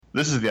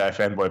This is the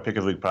iFanboy Pick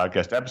of the Week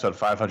podcast, episode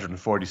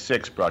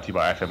 546, brought to you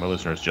by iFanboy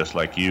listeners just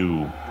like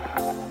you.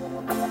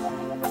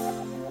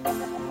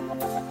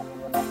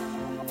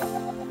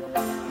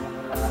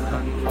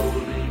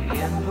 Unfolding,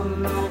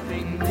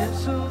 enveloping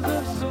missiles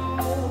of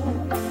soul,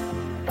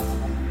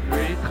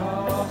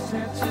 recall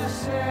senses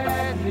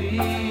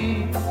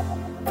sadly,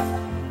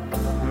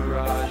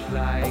 mirage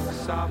like,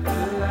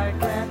 softly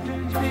like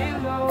lanterns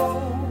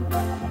below,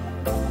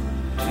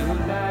 to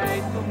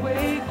light the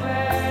way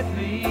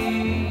gladly,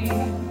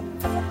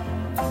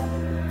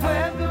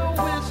 when the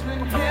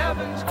whistling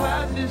heavens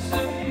clouds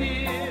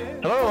disappear.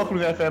 Hello, welcome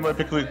to the iFanboy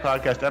Pick of the Week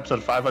podcast,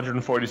 episode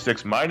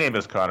 546. My name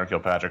is Conor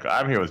Kilpatrick.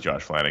 I'm here with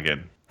Josh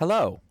Flanagan.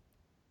 Hello.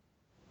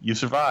 You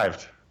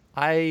survived.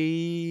 Part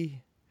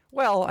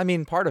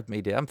of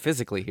me did. I'm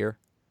physically here.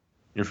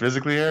 You're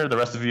physically here? The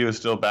rest of you is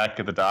still back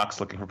at the docks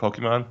looking for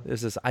Pokemon?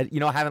 I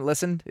haven't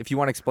listened. If you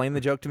want to explain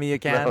the joke to me, you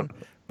can. No.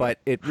 But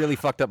it really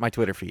fucked up my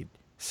Twitter feed.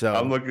 So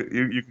I'm looking.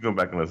 You can go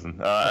back and listen.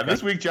 Okay.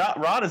 This week,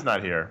 Ron is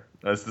not here.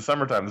 It's the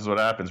summertime. This is what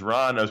happens.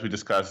 Ron, as we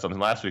discussed on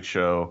last week's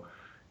show,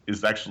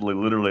 is actually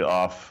literally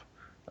off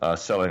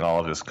selling all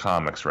of his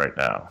comics right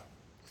now.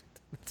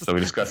 So we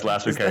discussed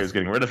last week how he was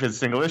getting rid of his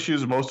single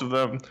issues, most of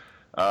them.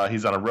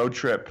 He's on a road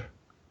trip,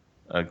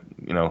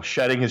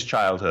 shedding his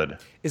childhood.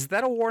 Is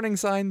that a warning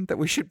sign that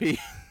we should be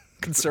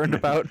concerned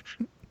about?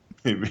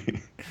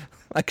 Maybe.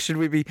 Like, should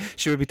we be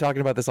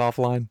talking about this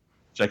offline?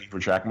 Checking for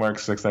track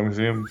marks next time we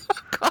see him.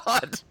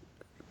 God.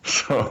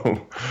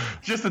 So,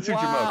 just the two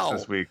jamokes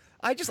this week.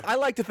 I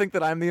like to think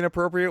that I'm the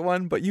inappropriate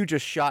one, but you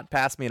just shot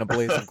past me in a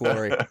blaze of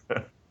glory.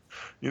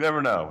 You never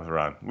know with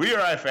Ron. We are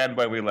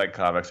iFanboy. We like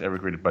comics. Every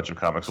read a bunch of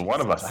comics. Well, one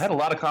of us. I had a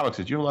lot of comics.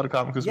 Did you have a lot of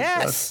comics this week?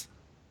 Yes.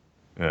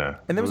 Yeah.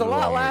 And there was a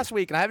lot last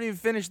week, and I haven't even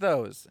finished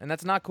those, and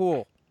that's not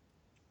cool.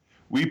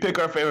 We pick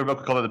our favorite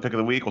book. We call it the Pick of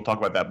the Week. We'll talk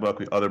about that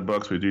book. Other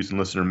books. We do some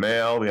listener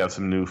mail. We have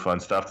some new fun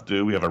stuff to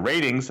do. We have a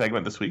rating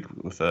segment this week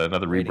with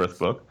another Rebirth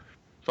book.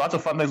 So lots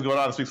of fun things going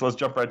on this week, so let's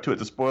jump right to it.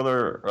 The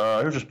spoiler,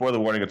 here's your spoiler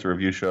warning. It's a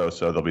review show,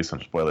 so there'll be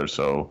some spoilers,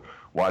 so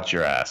watch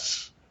your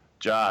ass.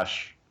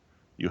 Josh,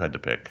 you had to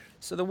pick.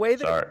 So the way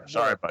that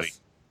Sorry, buddy.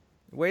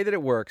 The way that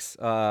it works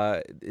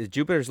is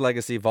Jupiter's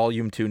Legacy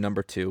Volume 2,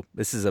 Number 2.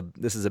 This is a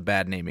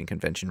bad naming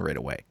convention right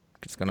away.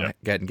 Just going to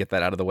go ahead and get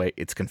that out of the way.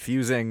 It's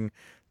confusing.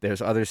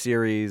 There's other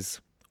series.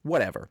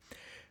 Whatever.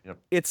 Yep.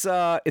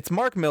 It's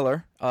Mark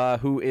Millar,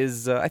 who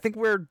is I think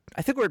we're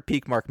at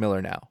peak Mark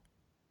Millar now.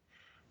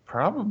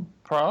 Probably.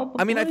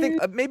 I mean, I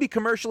think maybe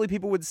commercially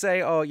people would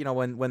say,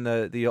 when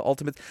the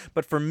Ultimates.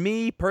 But for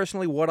me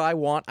personally, what I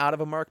want out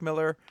of a Mark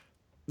Millar,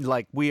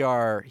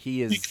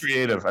 he is peak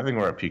creative. I think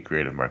we're at peak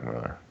creative Mark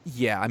Millar.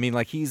 Yeah, I mean,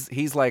 like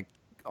he's like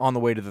on the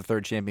way to the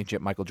third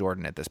championship Michael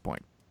Jordan at this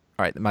point.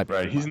 All right, that might be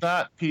right. He's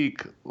not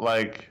peak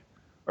like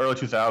early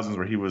 2000s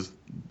where he was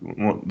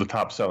the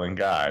top selling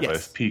guy, but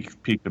it's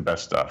peak the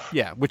best stuff.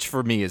 Yeah, which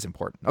for me is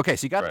important. Okay,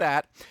 so you got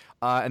that,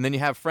 and then you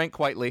have Frank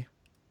Quitely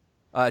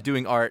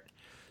doing art.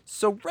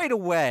 So right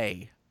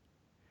away,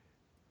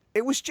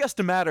 it was just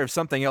a matter of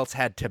something else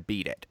had to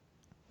beat it.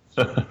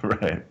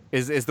 Right.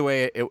 Is the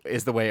way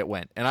it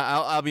went, and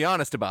I'll be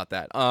honest about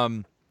that.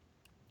 And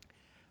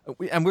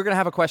we're gonna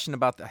have a question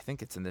about I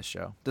think it's in this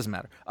show. Doesn't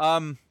matter.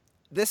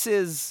 This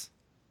is,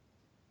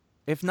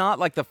 if not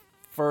like the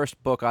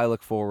first book I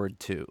look forward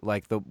to,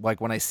 like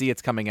when I see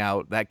it's coming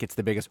out, that gets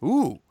the biggest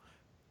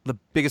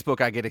book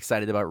I get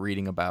excited about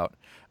reading about.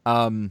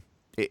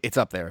 It's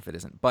up there if it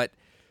isn't, but.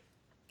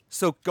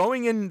 So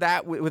going in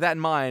that with that in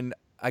mind,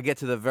 I get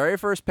to the very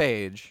first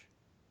page,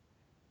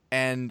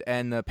 and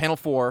the panel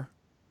 4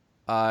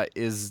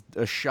 is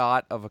a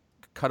shot of a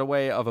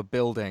cutaway of a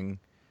building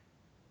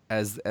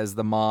as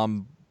the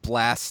mom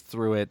blasts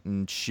through it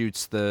and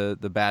shoots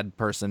the bad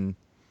person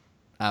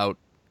out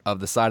of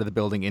the side of the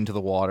building into the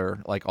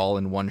water, like all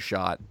in one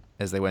shot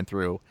as they went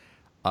through.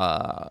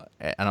 And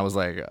I was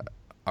like,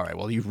 all right,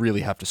 well, you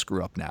really have to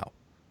screw up now.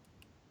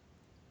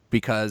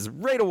 Because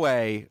right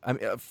away,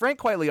 Frank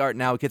Quitely art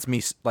now gets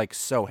me like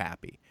so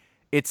happy.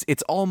 It's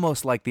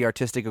almost like the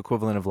artistic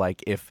equivalent of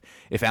like if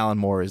Alan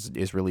Moore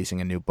is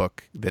releasing a new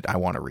book that I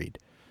want to read.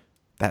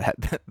 That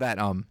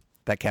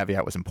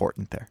caveat was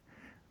important there.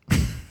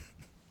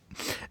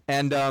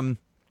 And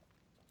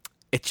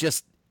it's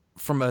just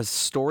from a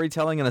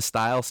storytelling and a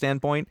style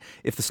standpoint,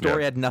 if the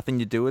story had nothing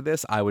to do with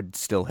this, I would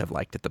still have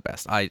liked it the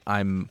best.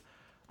 I'm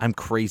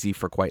crazy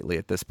for Quitely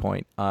at this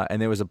point.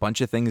 And there was a bunch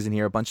of things in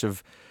here, a bunch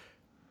of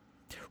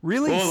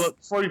really. Well,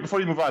 before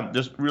you move on,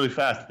 just really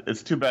fast,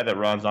 it's too bad that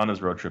Ron's on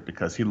his road trip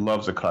because he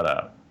loves a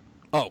cutout.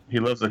 Oh, he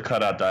loves a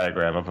cutout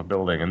diagram of a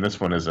building, and this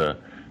one is a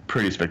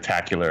pretty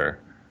spectacular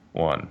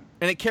one.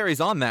 And it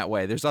carries on that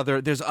way. There's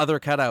other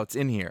cutouts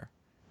in here.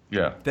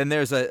 Yeah. Then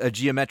there's a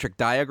geometric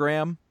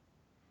diagram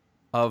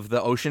of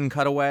the ocean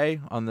cutaway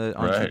on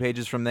 2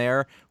 pages from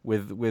there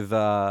with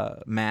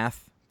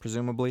math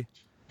presumably.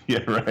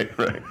 Yeah, right.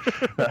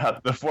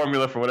 The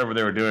formula for whatever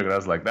they were doing, and I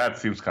was like, that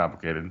seems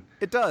complicated.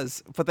 It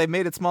does, but they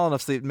made it small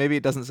enough so maybe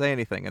it doesn't say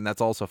anything, and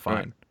that's also fine.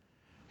 Right.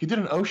 He did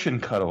an ocean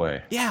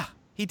cutaway. Yeah,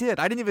 he did.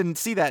 I didn't even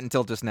see that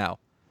until just now.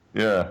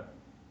 Yeah.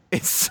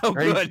 It's so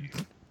Crazy.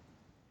 good.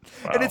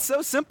 Wow. And it's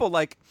so simple.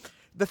 Like,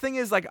 the thing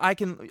is, like, I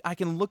can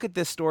look at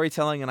this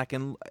storytelling and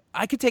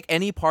I could take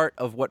any part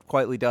of what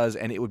Quietly does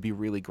and it would be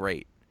really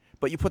great.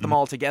 But you put them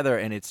all together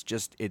and it's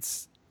just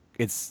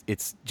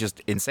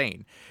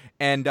insane.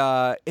 And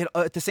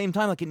at the same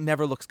time, like, it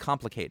never looks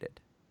complicated.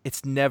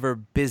 It's never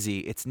busy.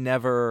 It's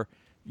never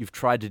you've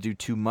tried to do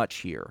too much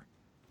here.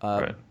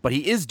 Right. But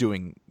he is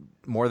doing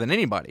more than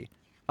anybody.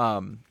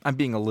 I'm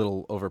being a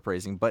little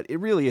overpraising, but it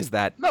really is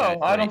that. No, that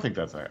I don't great. think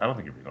that's. I don't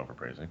think you're being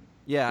overpraising.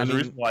 Yeah, There's I a mean,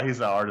 reason why he's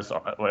the artist.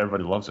 Why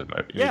everybody loves him.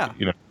 Yeah.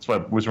 You know, that's why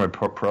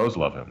pros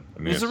love him. I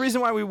mean, there's a it's-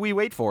 reason why we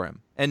wait for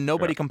him, and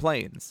nobody Yeah.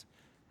 complains.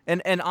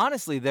 And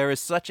honestly, there is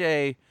such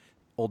a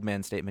old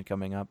man statement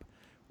coming up.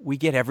 We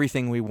get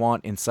everything we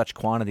want in such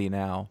quantity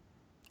now.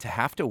 To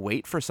have to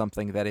wait for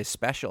something that is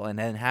special and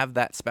then have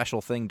that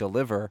special thing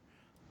deliver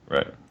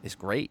Right. is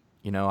great.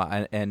 You know,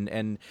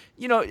 and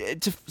you know,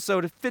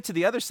 to fit to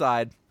the other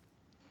side,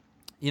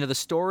 you know, the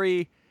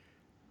story.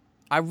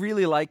 I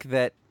really like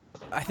that.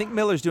 I think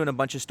Miller's doing a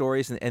bunch of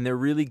stories, and they're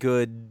really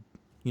good.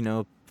 You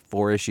know,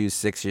 4 issues,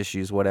 6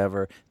 issues,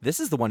 whatever. This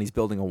is the one he's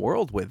building a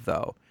world with,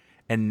 though,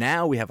 and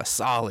now we have a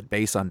solid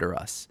base under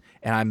us,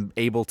 and I'm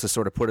able to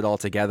sort of put it all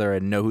together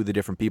and know who the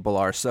different people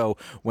are. So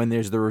when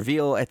there's the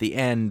reveal at the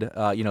end,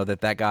 you know,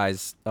 that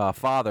guy's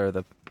father,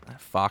 the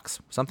Fox,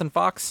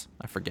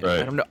 I forget.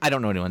 Right. I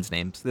don't know anyone's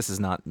names. This is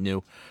not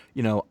new.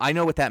 You know, I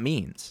know what that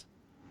means.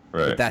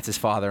 Right. That that's his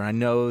father, and I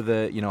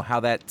know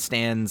how that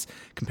stands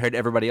compared to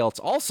everybody else.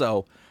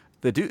 Also,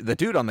 the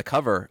dude on the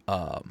cover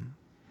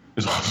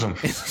It's awesome.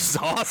 is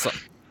awesome.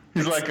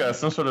 He's like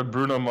some sort of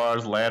Bruno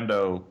Mars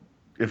Lando.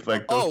 If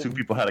like those two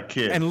people had a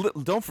kid. And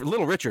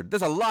Little Richard.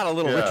 There's a lot of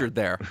Little Yeah. Richard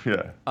there.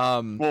 Yeah.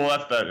 Well,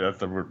 that's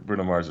the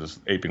Bruno Mars is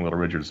aping Little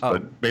Richards. Oh,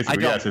 But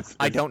basically, yes,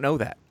 I don't know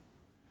that.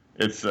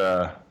 it's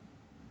a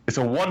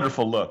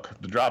wonderful look.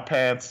 The drop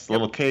pants,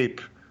 little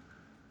cape,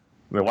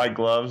 the white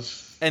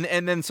gloves. And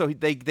then so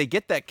they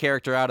get that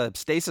character out of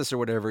stasis or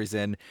whatever he's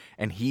in,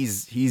 and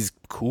he's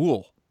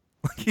cool.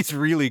 He's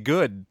really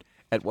good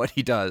at what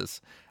he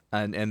does.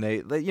 And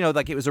they you know,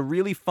 like, it was a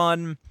really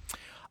fun.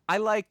 I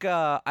like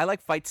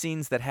fight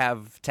scenes that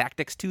have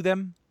tactics to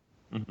them.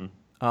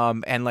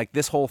 Mm-hmm. And like,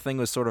 this whole thing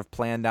was sort of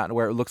planned out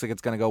where it looks like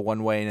it's going to go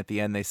one way, and at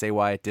the end they say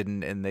why it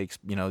didn't, and they,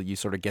 you know, you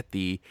sort of get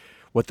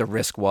what the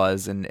risk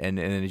was, and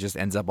it just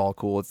ends up all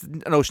cool. It's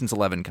an Ocean's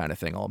 11 kind of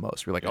thing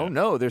almost. We're like, oh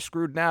no, they're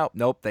screwed now.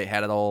 Nope, they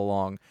had it all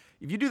along.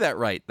 If you do that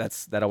right,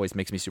 that always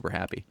makes me super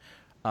happy.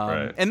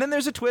 Right. And then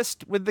there's a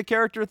twist with the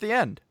character at the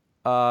end,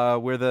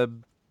 where the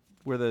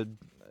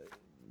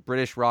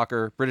British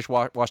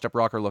washed up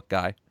rocker look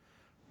guy.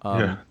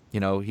 You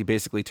know, he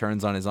basically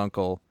turns on his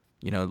uncle.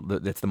 You know,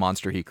 that's the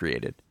monster he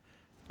created.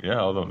 Yeah,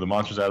 although the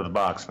monster's out of the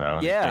box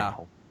now. Yeah.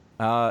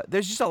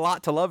 There's just a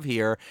lot to love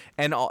here,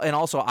 and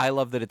also I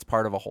love that it's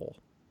part of a whole.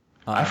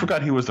 I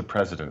forgot he was the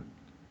president,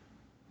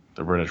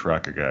 the British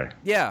rocker guy.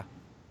 Yeah.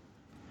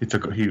 They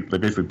took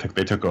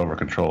over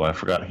control. I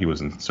forgot he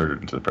was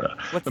inserted into the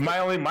president. But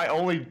my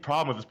only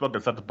problem with this book,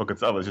 it's not the book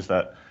itself, is just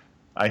that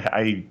I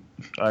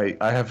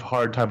have a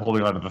hard time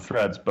holding on to the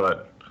threads,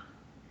 but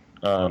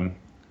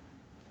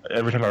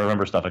every time I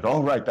remember stuff, like,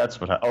 oh right, that's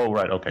what. Oh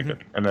right, okay,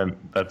 good. And then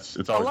it's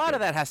always A lot good.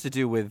 of that has to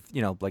do with,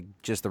 you know, like,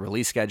 just the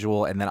release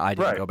schedule, and then I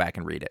didn't Right. go back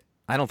and read it.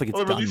 I don't think it's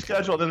Well, the done. release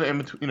schedule. Then in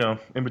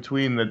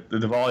between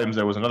the volumes,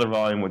 there was another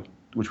volume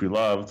which we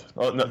loved.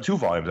 Oh, no, 2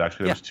 volumes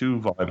actually. There was 2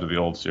 volumes of the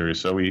old series,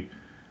 so we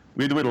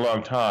had to wait a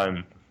long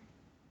time.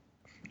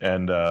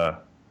 And I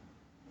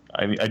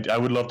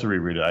would love to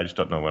reread it. I just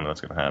don't know when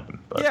that's going to happen.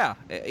 But,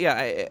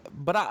 Yeah.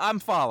 But I'm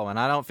following.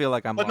 I don't feel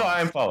like I'm. But no, lost.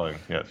 I am following.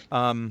 Yes.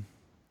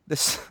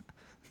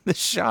 This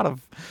shot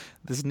of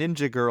this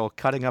ninja girl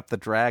cutting up the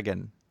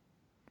dragon.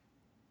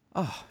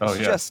 It's yeah.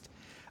 just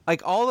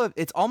like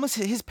it's almost,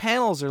 his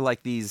panels are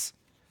like these.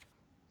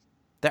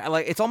 They're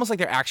like, it's almost like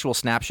they're actual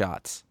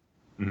snapshots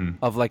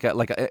of like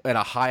a at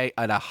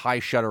a high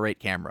shutter rate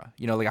camera.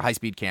 You know, like a high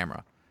speed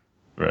camera.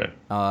 Right.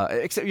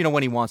 Except, you know,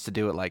 when he wants to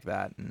do it like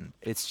that, and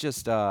it's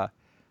just I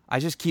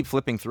just keep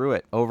flipping through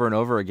it over and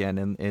over again,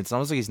 and it's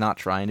almost like he's not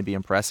trying to be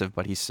impressive,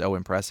 but he's so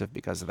impressive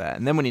because of that.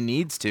 And then when he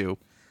needs to,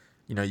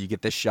 you know, you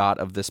get this shot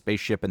of the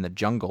spaceship in the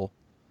jungle,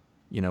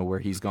 you know, where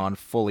he's gone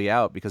fully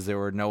out because there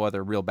were no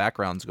other real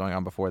backgrounds going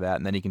on before that,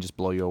 and then he can just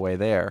blow you away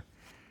there.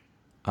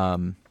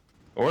 Or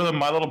the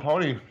My Little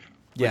Pony.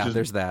 Yeah, which is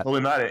there's that.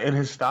 Totally not in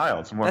his style.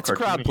 It's more. That's a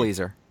crowd cartoony.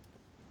 pleaser.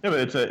 Yeah, but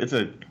it's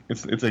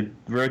a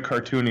very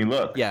cartoony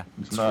look. Yeah,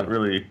 it's it's not true.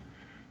 really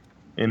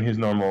in his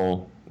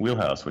normal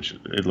wheelhouse, which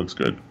it looks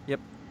good. Yep.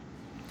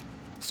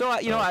 So,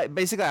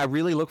 I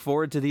really look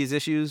forward to these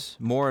issues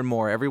more and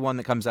more. Every one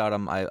that comes out,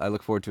 I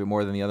look forward to it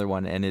more than the other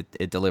one, and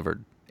it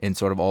delivered in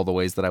sort of all the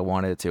ways that I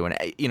wanted it to.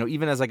 And, you know,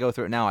 even as I go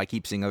through it now, I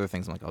keep seeing other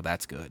things. I'm like, oh,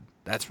 that's good.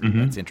 That's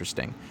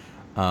interesting.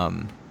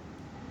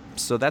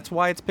 So that's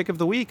why it's pick of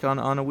the week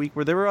on a week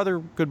where there were other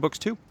good books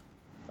too.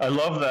 I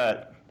love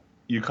that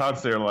you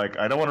constantly are like,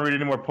 I don't want to read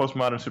any more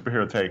postmodern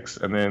superhero takes,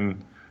 and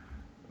then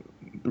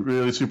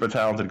really super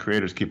talented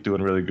creators keep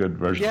doing really good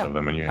versions of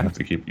them, and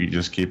you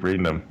just keep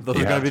reading them. Those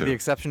You are going have to be the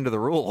exception to the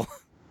rule.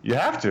 You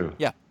have to.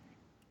 Yeah.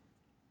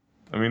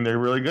 I mean, they're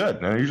really good.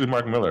 And they're usually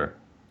Mark Miller.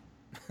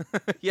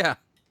 Yeah.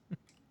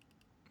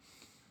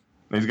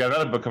 And he's got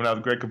another book coming out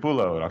with Greg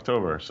Capullo in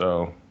October,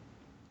 so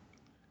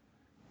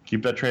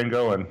keep that train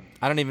going.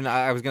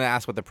 I was going to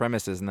ask what the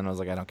premise is, and then I was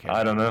like, I don't care.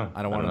 I don't know.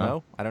 I don't want to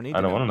know. I don't need to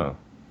I don't want to know.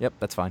 Yep,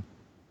 that's fine.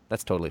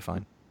 That's totally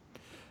fine.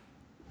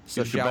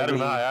 So It's better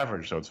than high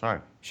average, so it's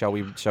fine. Shall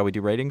we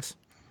do ratings?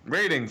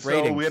 Ratings.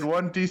 So we had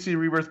one DC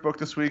Rebirth book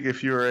this week.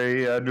 If you're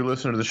a new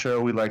listener to the show,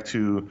 we'd like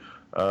to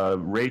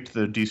rate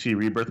the DC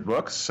Rebirth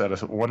books at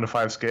a 1 to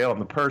 5 scale on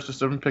the PER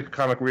system. Pick a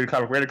comic, read a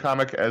comic, rate a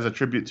comic as a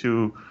tribute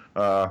to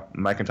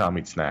Mike and Tom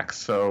Eat Snacks.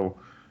 So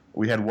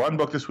we had one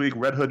book this week,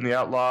 Red Hood and the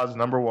Outlaws,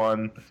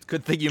 #1.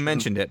 Good thing you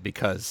mentioned it,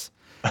 because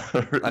That's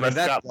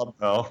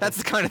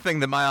the kind of thing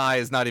that my eye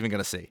is not even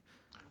going to see.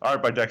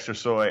 Art by Dexter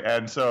Soy.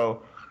 And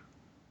so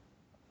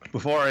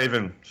before I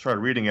even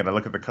started reading it, I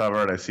look at the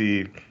cover and I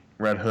see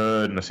Red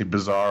Hood and I see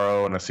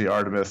Bizarro and I see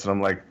Artemis, and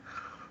I'm like,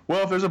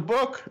 well, if there's a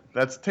book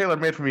that's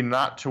tailor-made for me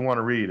not to want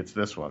to read, it's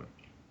this one.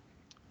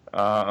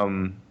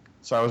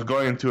 So I was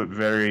going into it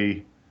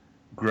very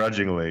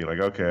grudgingly, like,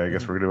 okay, I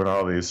guess we're doing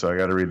all these, so I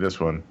got to read this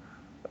one.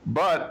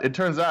 But it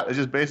turns out it's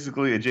just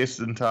basically a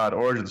Jason Todd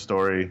origin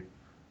story,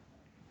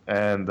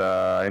 and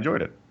I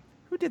enjoyed it.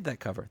 Who did that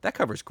cover? That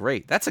cover's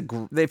great. That's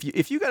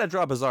if you got to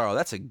draw Bizarro,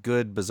 that's a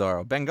good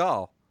Bizarro.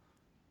 Bengal.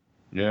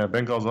 Yeah,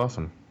 Bengal's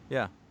awesome.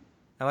 Yeah,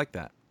 I like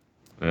that.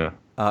 Yeah.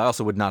 I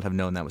also would not have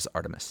known that was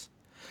Artemis.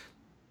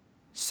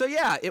 So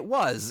yeah, it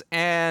was,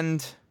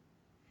 and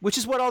which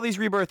is what all these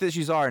Rebirth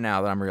issues are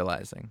now that I'm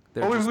realizing.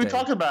 Well, we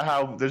talked about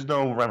how there's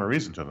no rhyme or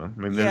reason to them.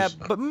 I mean, yeah,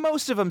 but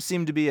most of them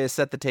seem to be a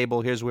set the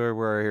table. Here's where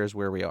we're. Here's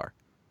where we are.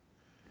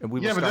 And we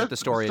will start the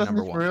story at #1.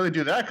 Doesn't really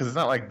do that because it's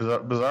not like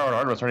Bizarro and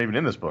Artemis aren't even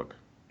in this book.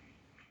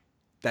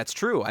 That's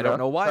true. I don't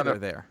know why they're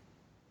there.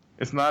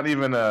 It's not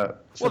even a.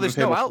 Well, there's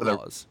no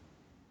outlaws.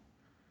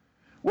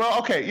 Well,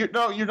 okay,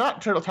 you're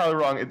not entirely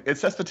wrong. It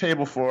sets the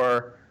table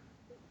for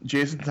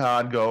Jason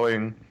Todd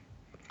going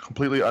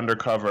completely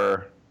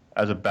undercover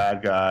as a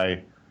bad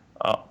guy,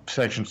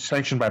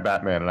 sanctioned by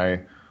Batman,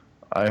 and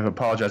I have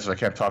apologized if I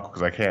can't talk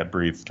because I can't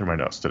breathe through my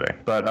nose today.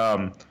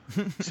 But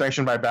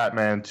sanctioned by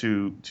Batman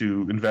to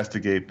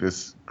investigate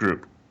this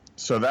group.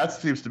 So that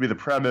seems to be the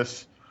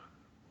premise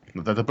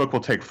that the book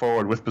will take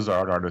forward with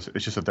Bizarro and Artemis.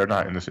 It's just that they're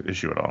not in this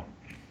issue at all.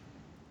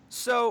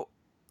 So,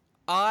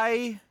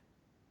 I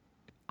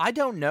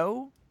don't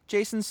know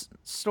Jason's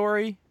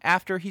story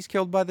after he's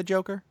killed by the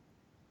Joker.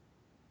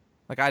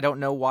 Like, I don't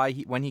know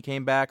when he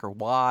came back or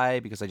why,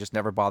 because I just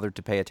never bothered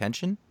to pay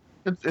attention.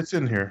 It's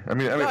in here.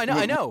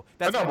 I know.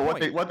 That's my point.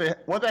 But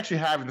what they actually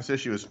have in this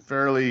issue is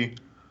fairly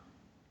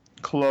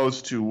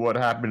close to what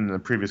happened in the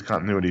previous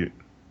continuity.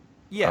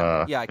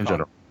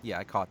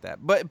 I caught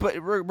that. But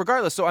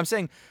regardless, so I'm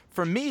saying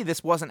for me,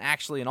 this wasn't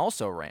actually an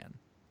also ran.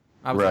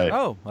 I was like,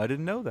 oh, I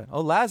didn't know that.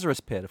 Oh,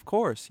 Lazarus Pit, of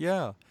course,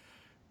 yeah.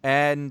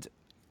 And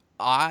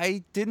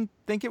I didn't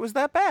think it was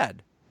that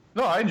bad.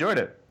 No, I enjoyed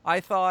it. I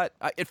thought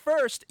at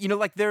first,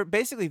 like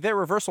their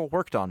reversal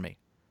worked on me.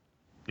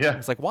 Yeah.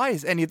 It's like, why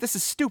is any of this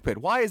is stupid?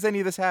 Why is any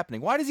of this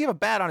happening? Why does he have a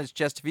bat on his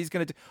chest if he's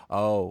going to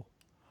Oh,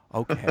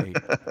 okay.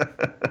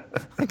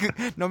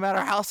 No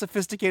matter how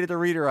sophisticated a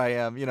reader I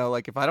am,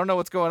 like if I don't know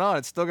what's going on,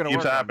 it's still going to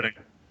work. Keeps happening.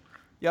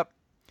 Yep.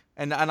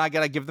 And I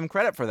got to give them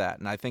credit for that.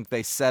 And I think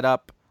they set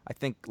up,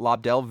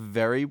 Lobdell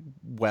very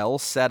well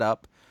set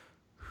up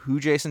who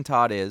Jason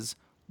Todd is,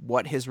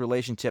 what his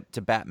relationship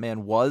to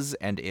Batman was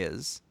and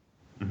is,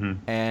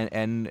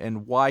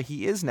 and why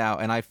he is now.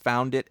 And I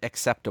found it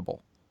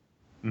acceptable.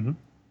 Mm-hmm.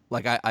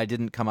 Like, I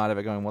didn't come out of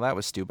it going, well, that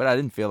was stupid. I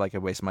didn't feel like I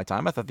wasted my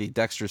time. I thought the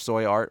Dexter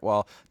Soy art,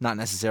 while not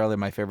necessarily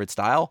my favorite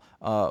style,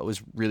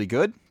 was really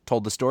good.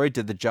 Told the story,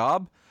 did the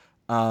job.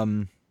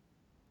 And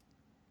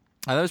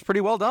that was pretty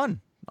well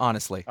done,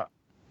 honestly.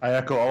 I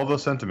echo all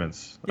those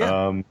sentiments.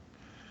 Yeah.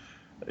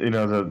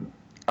 Where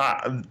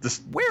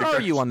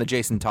are you on the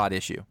Jason Todd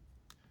issue?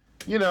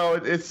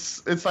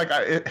 It's like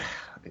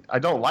I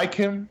don't like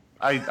him.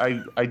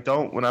 I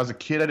don't. When I was a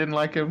kid, I didn't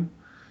like him,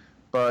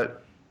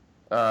 but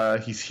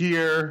he's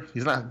here.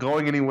 He's not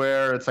going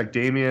anywhere. It's like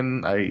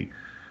Damian. There's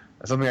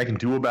something I can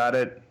do about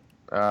it.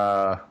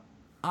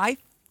 I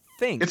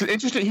think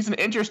he's an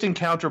interesting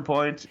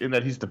counterpoint in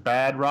that he's the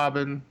bad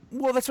Robin.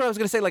 Well, that's what I was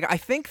going to say. Like, I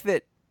think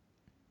that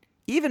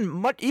even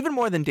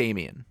more than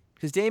Damian,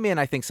 because Damian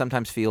I think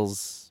sometimes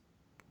feels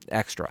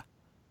extra.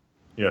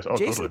 Yes. Oh,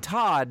 Jason totally.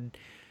 Todd,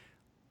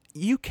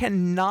 you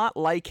cannot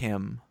like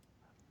him,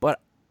 but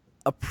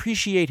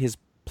appreciate his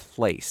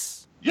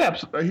place. Yeah,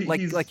 you're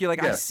like, yeah.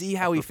 I see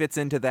how he fits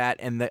into that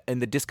and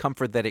the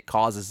discomfort that it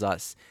causes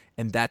us,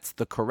 and that's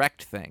the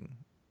correct thing.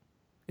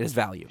 It is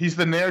value. He's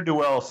the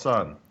ne'er-do-well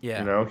son.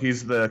 Yeah.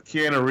 He's the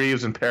Keanu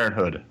Reeves in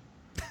Parenthood.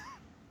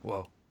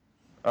 Whoa.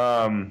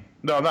 No,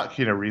 not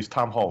Keanu Reeves,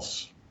 Tom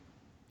Hulse.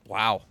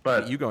 Wow.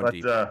 But you going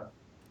deep. It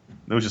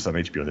was just on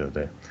HBO the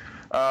other day.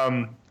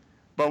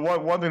 But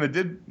one thing that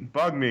did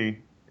bug me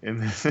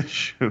in this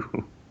issue,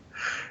 and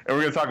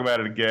we're going to talk about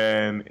it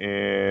again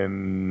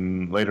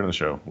later in the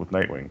show with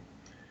Nightwing,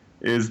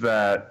 is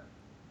that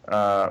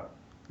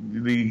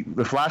the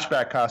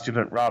flashback costume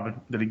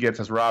that he gets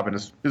as Robin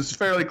is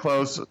fairly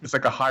close. It's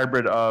like a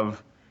hybrid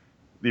of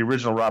the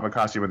original Robin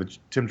costume with the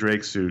Tim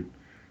Drake suit,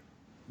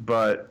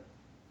 but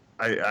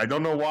I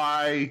don't know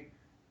why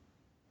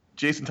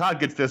Jason Todd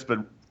gets this, but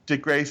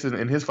Dick Grayson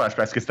in his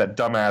flashbacks gets that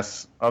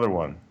dumbass other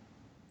one.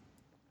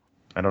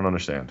 I don't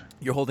understand.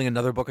 You're holding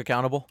another book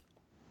accountable?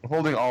 I'm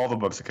holding all the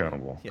books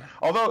accountable. Yeah.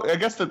 Although I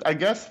guess the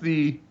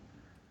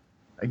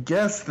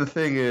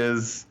thing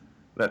is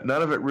that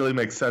none of it really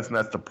makes sense, and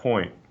that's the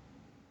point.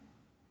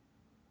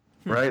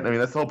 Right? I mean,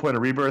 that's the whole point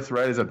of Rebirth,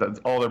 right? Is that that's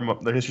all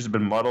their histories have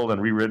been muddled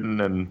and rewritten,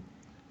 and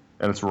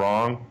it's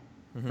wrong.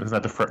 Mm-hmm.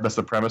 Isn't that that's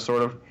the premise,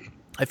 sort of?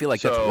 I feel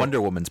like that's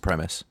Wonder Woman's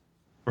premise.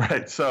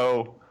 Right.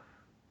 So,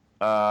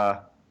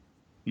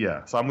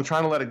 yeah. So I'm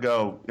trying to let it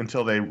go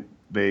until they.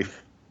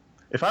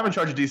 If I'm in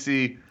charge of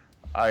DC,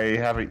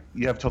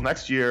 you have till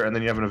next year, and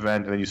then you have an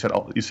event, and then you set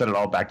it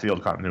all back to the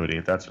old continuity.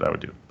 That's what I would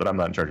do. But I'm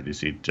not in charge of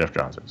DC. Jeff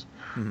Johns is.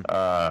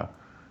 Mm-hmm.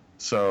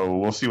 So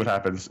we'll see what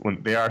happens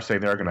when they are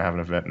saying they are going to have an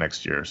event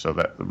next year, so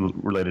that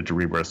related to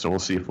Rebirth. So we'll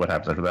see what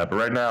happens after that. But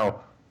right now,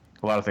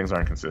 a lot of things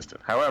aren't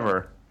consistent.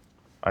 However,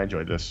 I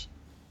enjoyed this.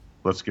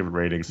 Let's give it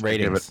ratings.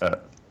 Give it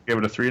a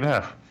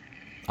 3.5.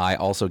 I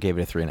also gave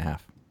it a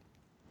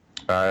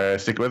 3.5.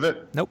 Stick with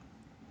it? Nope.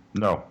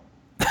 No.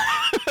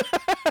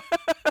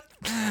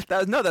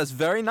 That's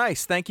very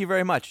nice. Thank you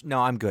very much.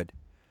 No, I'm good.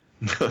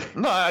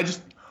 No, I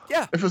just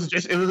If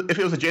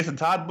it was a Jason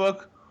Todd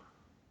book,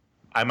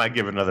 I might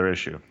give it another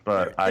issue.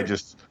 But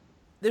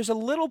there's a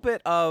little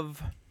bit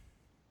of.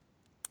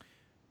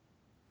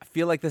 I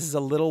feel like this is a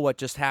little what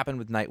just happened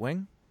with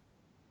Nightwing,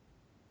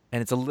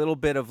 and it's a little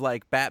bit of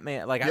like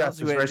Batman. Like it's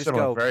very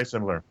similar. Very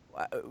similar.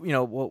 You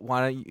know,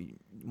 why don't you?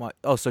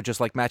 So just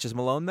like Matches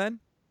Malone then?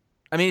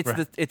 I mean,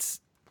 it's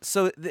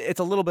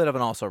a little bit of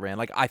an also ran.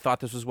 Like I thought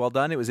this was well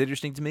done. It was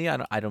interesting to me.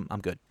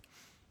 I'm good.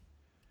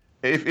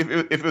 If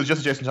it was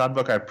just a Jason Todd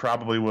book, I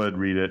probably would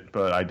read it.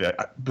 But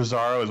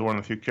Bizarro is one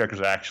of the few characters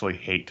I actually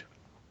hate,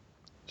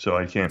 so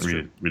I can't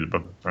read the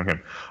book from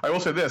him. I will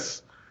say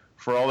this: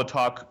 for all the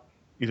talk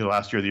either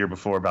last year or the year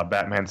before about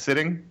Batman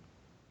sitting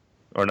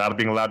or not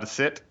being allowed to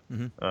sit,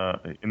 in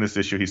this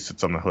issue he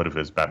sits on the hood of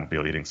his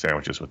Batmobile eating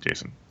sandwiches with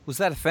Jason. Was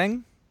that a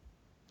thing?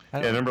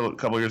 Yeah, I remember a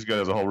couple of years ago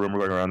there was a whole rumor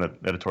going around that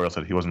editorial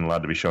said he wasn't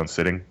allowed to be shown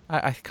sitting.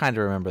 I kind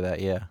of remember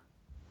that, yeah.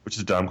 Which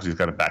is dumb because he's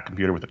got a back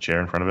computer with a chair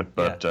in front of it.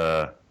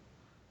 But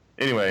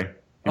anyway,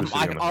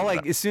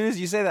 as soon as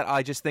you say that,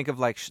 I just think of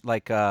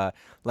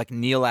like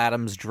Neil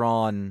Adams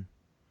drawn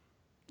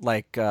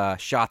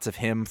shots of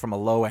him from a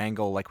low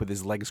angle, like with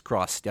his legs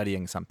crossed,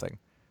 studying something,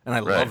 and I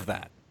love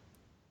that.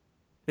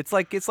 It's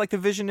like the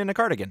Vision in a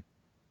cardigan.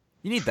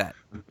 You need that.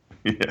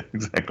 Yeah,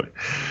 exactly.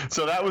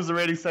 So that was the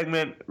rating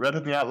segment. Red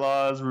Hood and the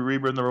Outlaws,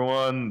 Rebirth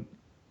 #1.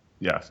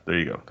 Yes, there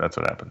you go. That's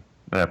what happened.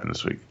 That happened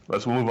this week. We'll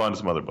move on to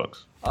some other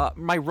books.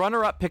 My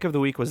runner-up pick of the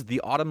week was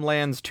The Autumn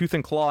Lands Tooth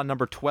and Claw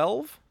number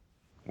 12.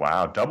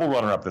 Wow, double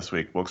runner-up this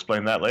week. We'll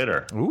explain that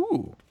later.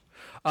 Ooh.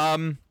 Are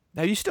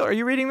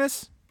you reading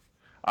this?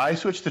 I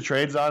switched to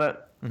trades on it.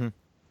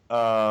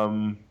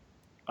 Mm-hmm.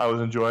 I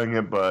was enjoying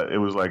it, but it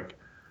was like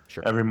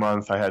every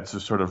month I had to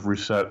sort of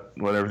reset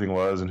what everything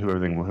was and who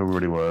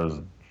everybody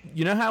was.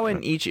 You know how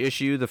in each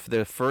issue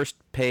the first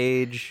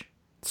page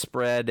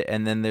spread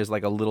and then there's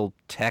like a little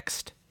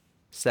text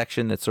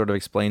section that sort of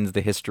explains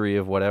the history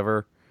of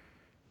whatever?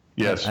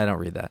 Yes. I don't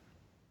read that.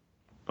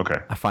 Okay.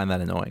 I find that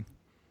annoying.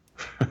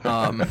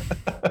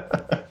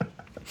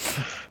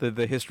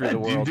 The history of the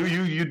world.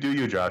 You do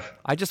you, Josh.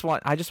 I just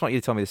want you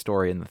to tell me the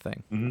story in the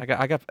thing. Mm-hmm.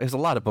 I got there's a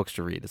lot of books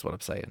to read is what I'm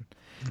saying.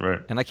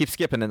 Right. And I keep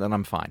skipping it and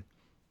I'm fine.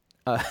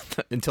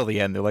 Until the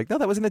end. They're like, "No,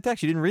 that wasn't the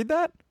text. You didn't read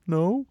that?"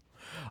 No.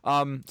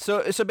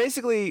 So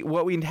basically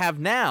what we have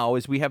now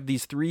is we have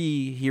these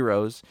three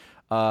heroes,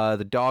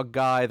 the dog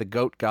guy, the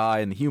goat guy,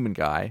 and the human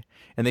guy,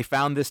 and they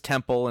found this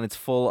temple and it's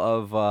full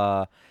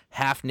of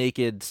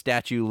half-naked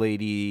statue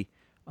lady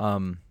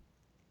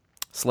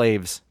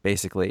slaves,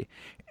 basically.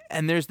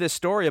 And there's this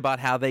story about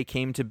how they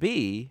came to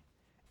be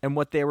and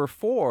what they were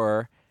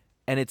for,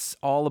 and it's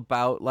all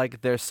about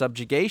like their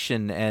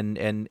subjugation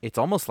and it's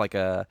almost like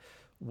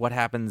what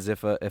happens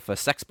if a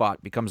sex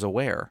bot becomes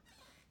aware.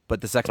 But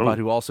the sex bot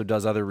who also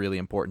does other really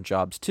important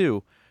jobs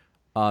too,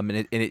 and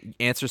it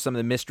answers some of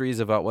the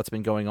mysteries about what's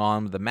been going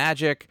on with the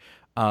magic,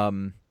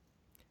 and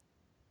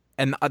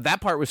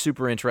that part was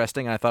super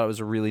interesting. I thought it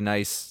was a really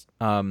nice,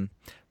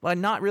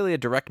 not really a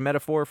direct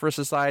metaphor for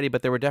society,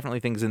 but there were definitely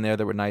things in there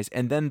that were nice.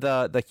 And then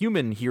the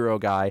human hero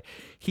guy,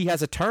 he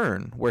has a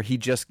turn where he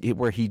just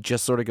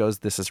sort of goes,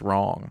 "This is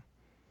wrong,"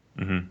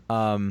 and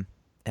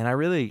I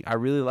really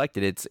liked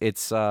it.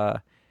 It's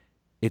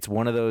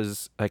one of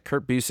those like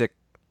Kurt Busiek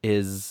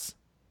is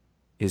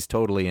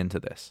totally into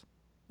this.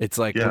 It's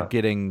like we're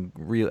getting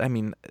real. I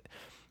mean,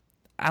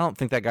 I don't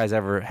think that guy's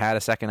ever had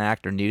a second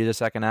act or needed a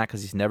second act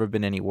because he's never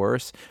been any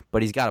worse.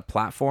 But he's got a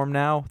platform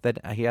now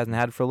that he hasn't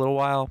had for a little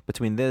while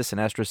between this and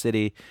Astro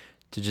City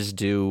to just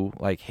do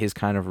like his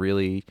kind of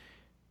really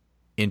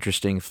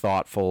interesting,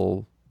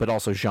 thoughtful, but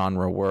also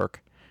genre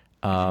work.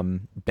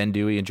 Ben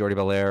Dewey and Jordi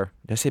Belair.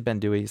 Did I say Ben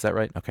Dewey? Is that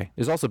right? Okay.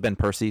 There's also Ben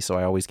Percy, so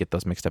I always get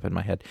those mixed up in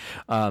my head.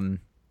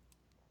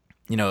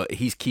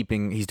 He's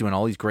doing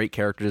all these great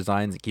character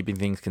designs and keeping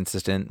things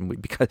consistent.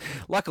 And because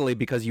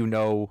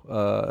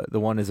the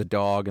one is a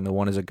dog and the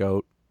one is a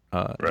goat.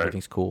 Right.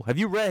 Everything's cool. Have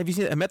you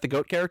met the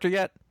goat character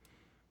yet?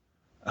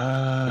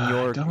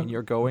 In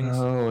your goings?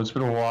 No, it's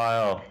been a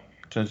while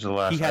since the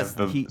last.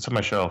 It's on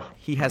my shelf.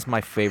 He has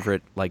my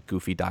favorite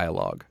goofy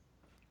dialogue.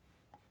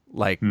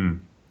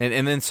 And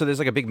then so there's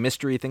a big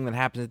mystery thing that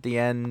happens at the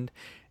end,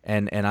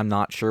 and I'm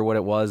not sure what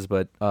it was,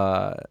 but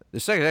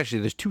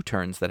there's two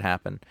turns that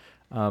happen.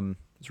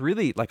 It's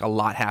really a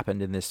lot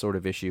happened in this sort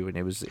of issue, and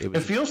it was. It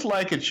feels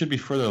like it should be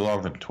further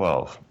along than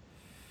 12.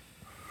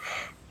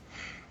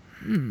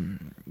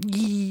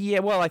 Yeah,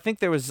 well, I think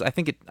there's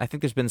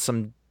been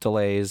some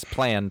delays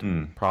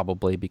planned,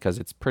 probably because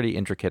it's pretty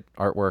intricate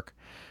artwork.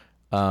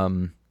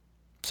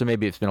 So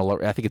maybe I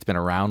think it's been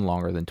around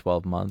longer than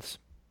 12 months.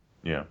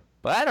 Yeah.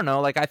 But I don't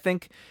know. I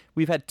think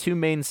we've had two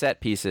main set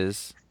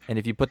pieces, and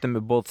if you put them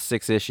in both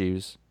 6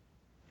 issues,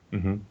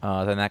 then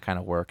that kind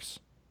of works.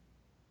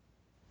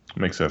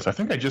 Makes sense. I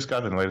think I just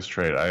got the latest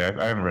trade. I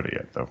haven't read it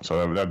yet, though.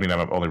 So that would mean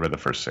I've only read the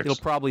first 6.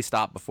 It'll probably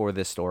stop before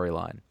this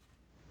storyline.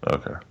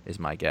 Okay. Is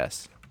my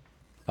guess.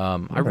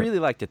 I really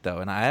liked it, though,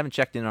 and I haven't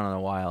checked in on it in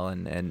a while,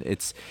 and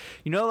it's,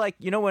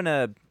 when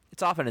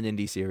it's often an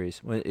indie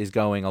series is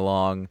going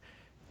along,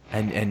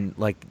 and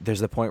there's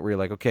the point where you're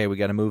like, okay, we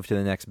got to move to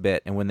the next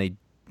bit, and when they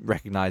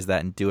recognize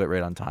that and do it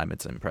right on time,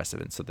 it's impressive.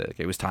 And so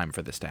it was time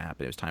for this to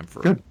happen. It was time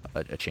for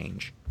a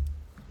change.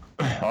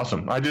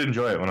 Awesome. I did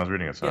enjoy it when I was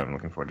reading it, so I'm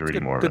looking forward to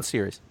reading more of it. Good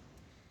series.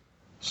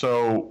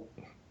 So,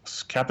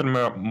 Captain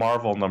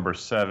Marvel number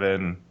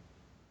 7,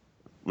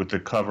 with the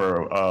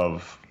cover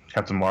of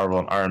Captain Marvel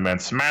and Iron Man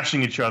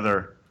smashing each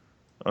other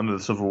under the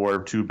Civil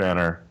War 2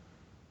 banner.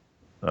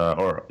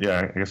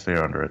 I guess they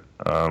are under it.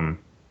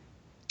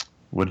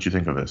 What did you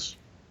think of this?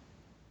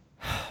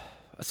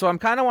 So I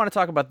kind of want to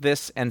talk about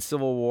this and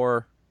Civil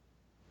War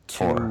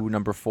 2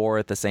 number 4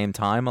 at the same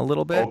time a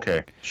little bit.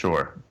 Okay,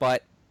 sure.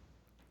 But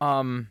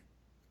I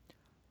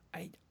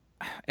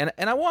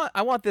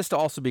want this to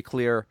also be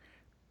clear.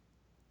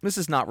 This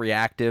is not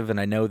reactive, and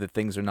I know that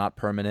things are not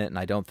permanent, and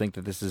I don't think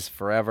that this is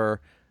forever.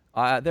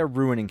 They're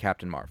ruining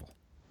Captain Marvel.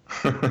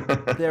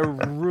 They're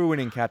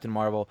ruining Captain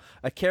Marvel,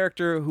 a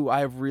character who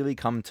I've really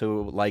come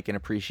to like and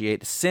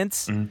appreciate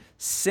since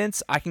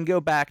I can go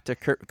back to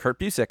Kurt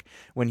Busiek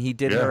when he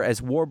did her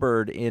as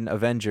Warbird in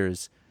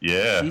Avengers.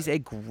 Yeah, she's a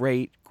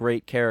great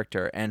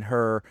character, and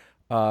her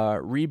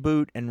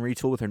reboot and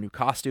retool with her new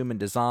costume and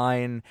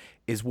design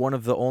is one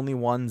of the only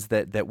ones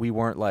that we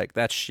weren't like,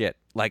 that's shit.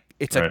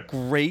 It's a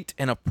great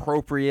and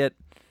appropriate,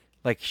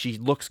 she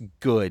looks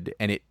good,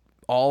 and it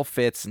all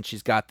fits, and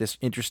she's got this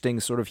interesting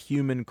sort of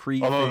human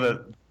creep.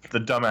 Although the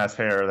dumbass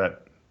hair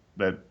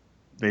that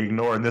they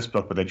ignore in this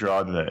book, but they draw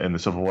in the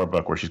Civil War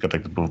book, where she's got the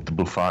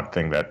bouffant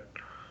thing that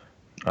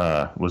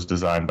was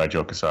designed by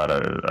Joe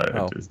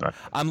Quesada. It's not.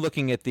 I'm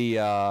looking at the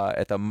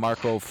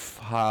Marco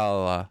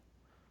Fala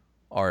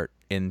art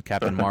in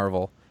Captain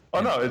Marvel.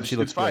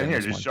 It's fine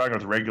here. She's drawing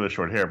with regular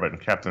short hair, but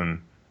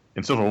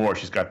in Civil War,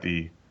 she's got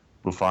the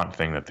bouffant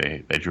thing that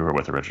they drew her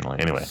with originally.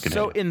 Anyway,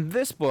 so in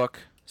this book,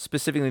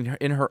 specifically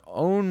in her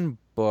own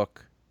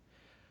book,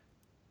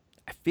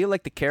 I feel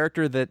like the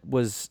character that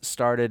was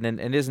started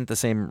and isn't the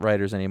same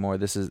writers anymore.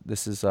 This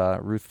is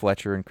Ruth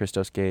Fletcher and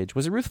Christos Gage.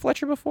 Was it Ruth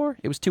Fletcher before?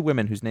 It was two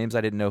women whose names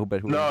I didn't know, but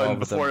who were involved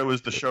with them. Before it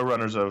was the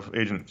showrunners of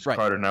Agent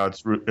Carter. Now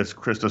it's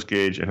Christos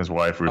Gage and his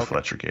wife Ruth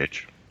Fletcher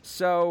Gage.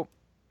 So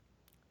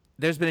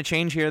there's been a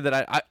change here that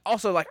I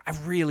also like. I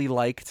really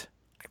liked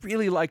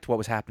what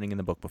was happening in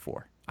the book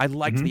before. I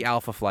liked the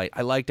Alpha Flight.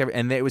 I liked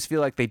and it was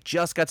feel like they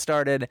just got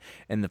started,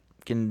 and the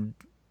fucking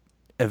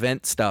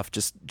event stuff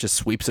just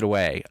sweeps it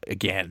away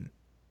again.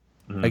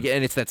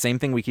 Again, it's that same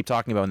thing we keep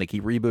talking about when they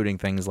keep rebooting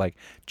things.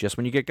 Just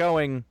when you get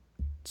going,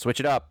 switch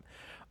it up,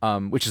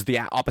 which is the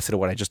opposite of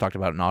what I just talked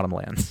about in Autumn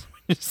Lands.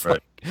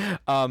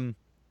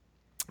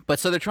 But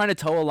so they're trying to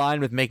toe a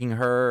line with making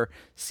her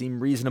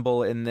seem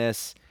reasonable in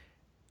this.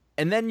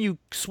 And then you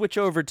switch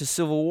over to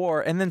Civil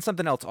War, and then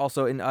something else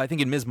also. I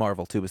think in Ms.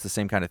 Marvel, too, was the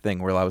same kind of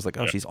thing, where I was like,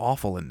 she's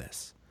awful in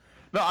this.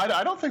 No,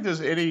 I don't think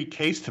there's any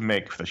case to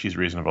make that she's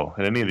reasonable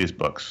in any of these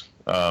books.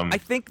 I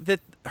think that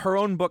her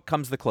own book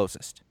comes the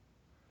closest.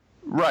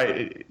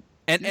 Right.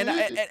 And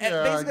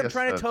basically I'm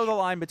trying to toe the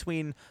line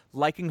between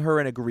liking her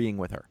and agreeing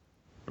with her.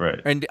 Right.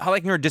 And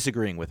liking her and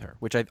disagreeing with her,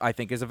 which I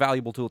think is a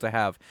valuable tool to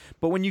have.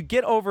 But when you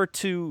get over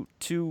to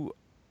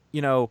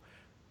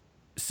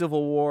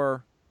Civil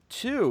War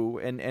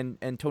 2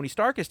 and Tony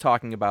Stark is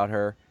talking about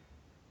her,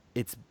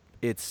 it's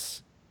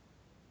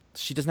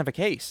she doesn't have a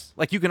case.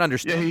 You can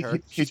understand her.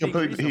 He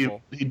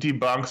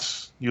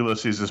debunks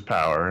Ulysses'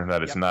 power, and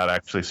that it's not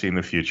actually seeing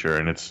the future,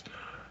 and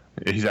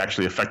he's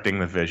actually affecting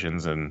the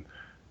visions,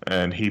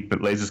 and he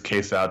lays his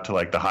case out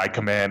to the high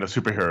command of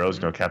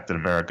superheroes, Captain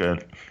America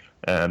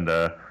and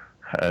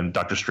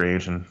Doctor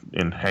Strange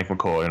and Hank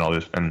McCoy and all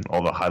this, and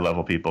all the high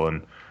level people,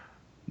 and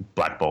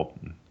Black Bolt,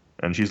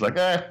 and she's like,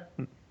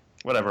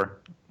 whatever.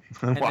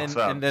 Walks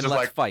out. and then Just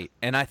let's like, fight.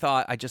 And I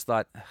just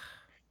thought,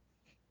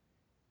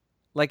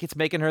 like, it's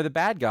making her the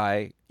bad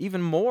guy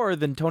even more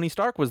than Tony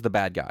Stark was the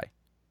bad guy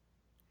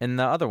in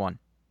the other one.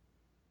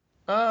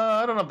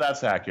 I don't know if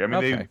that's accurate.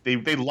 I mean, Okay.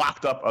 they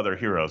locked up other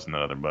heroes in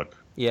that other book.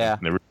 Yeah. In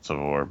the original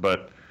Civil War,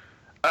 but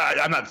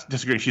I'm not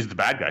disagreeing. She's the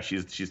bad guy.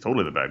 She's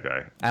totally the bad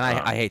guy. And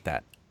I hate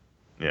that.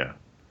 Yeah.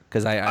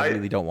 Because I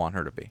really don't want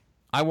her to be.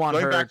 I want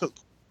Going her. back to,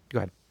 Go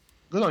ahead.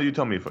 no, you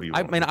tell me if you.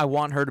 I want. mean, I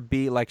want her to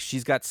be like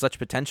she's got such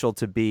potential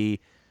to be,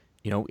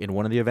 in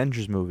one of the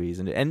Avengers movies,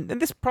 and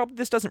this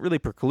doesn't really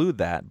preclude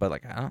that, but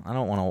like I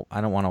don't want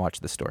to watch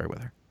this story with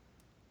her.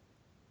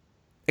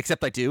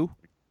 Except I do.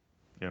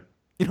 Yeah.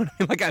 You know what I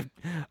mean?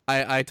 Like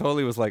I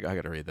totally was like I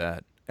got to read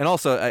that. And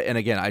also, and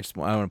again, I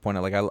want to point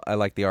out, like I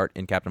like the art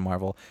in Captain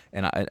Marvel,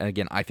 and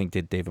again, I think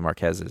David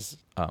Marquez is.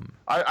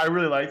 I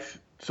really liked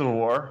Civil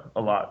War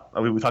a lot.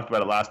 We talked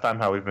about it last time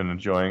how we've been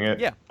enjoying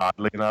it. Yeah.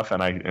 Oddly enough,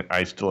 and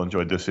I still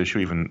enjoyed this issue.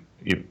 Even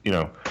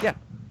Yeah.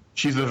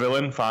 She's the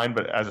villain, fine,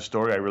 but as a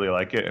story, I really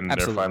like it, and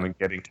Absolutely. they're finally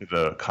getting to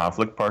the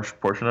conflict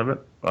portion of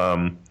it.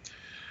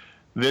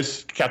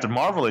 This Captain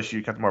Marvel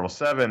issue, Captain Marvel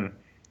 7,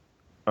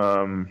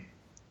 there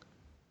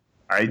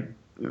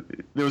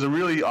was a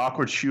really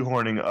awkward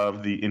shoehorning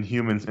of the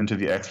Inhumans into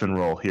the X-Men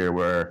role here,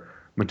 where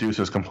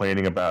Medusa's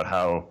complaining about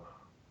how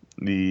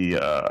the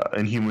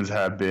Inhumans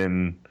have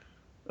been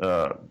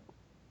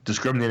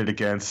discriminated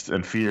against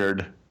and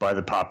feared by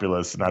the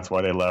populace, and that's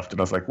why they left. And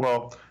I was like,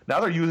 well, now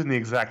they're using the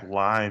exact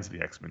lines the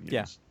X-Men use.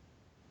 Yeah. It's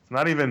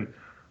not even.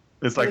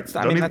 It's like.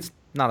 that's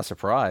not a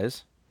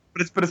surprise.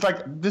 But it's like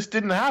this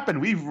didn't happen.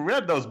 We've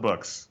read those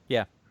books.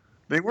 Yeah.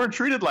 They weren't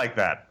treated like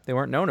that. They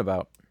weren't known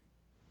about.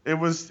 It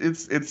was.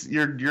 It's.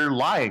 You're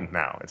lying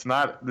now. It's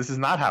not. This is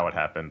not how it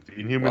happened. The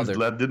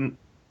Inhumans didn't.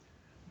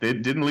 They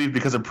didn't leave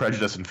because of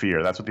prejudice and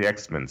fear. That's what the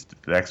X-Men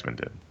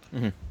did.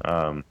 Mm-hmm.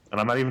 And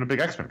I'm not even a big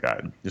X-Men guy.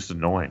 Just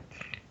annoying.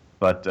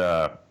 But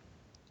I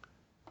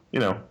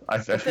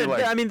feel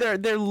like. I mean, they're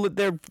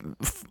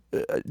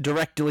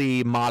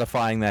directly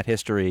modifying that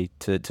history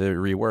to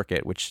rework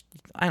it, which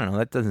I don't know.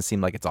 That doesn't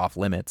seem like it's off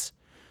limits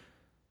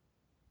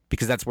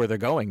because that's where they're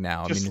going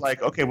now. Just I mean,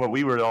 like okay, well,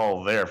 we were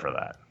all there for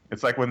that.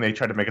 It's like when they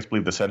tried to make us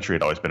believe the Sentry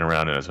had always been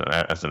around as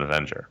an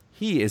Avenger.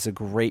 he is a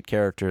great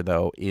character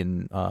though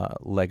in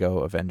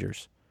Lego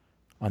Avengers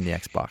on the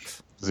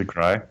Xbox. Does he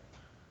cry?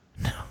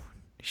 He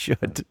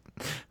should.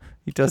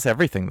 He does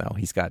everything though.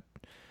 He's got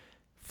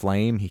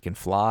flame. He can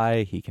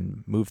fly. He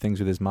can move things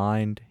with his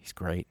mind. He's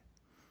great.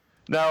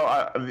 No,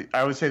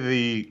 I would say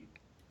the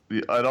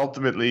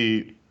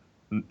ultimately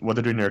what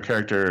they're doing to their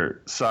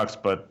character sucks,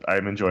 but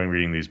I'm enjoying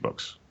reading these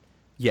books.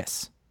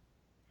 Yes,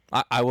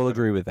 I will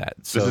agree with that.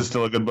 So, this is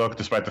still a good book,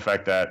 despite the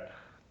fact that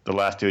the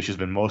last two issues has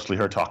been mostly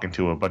her talking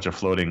to a bunch of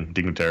floating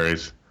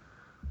dignitaries,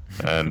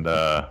 and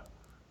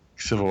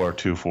Civil War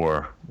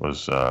 2-4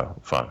 was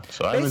fun.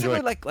 So I'm basically,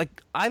 enjoying.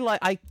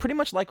 I pretty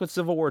much like what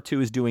Civil War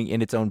 2 is doing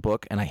in its own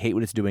book, and I hate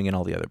what it's doing in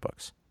all the other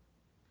books.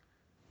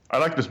 I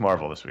like Miss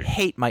Marvel this week.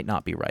 Hate might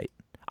not be right.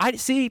 I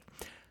see.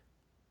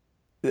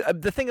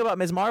 The thing about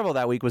Ms. Marvel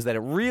that week was that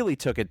it really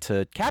took it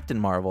to Captain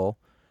Marvel,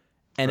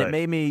 and it Right.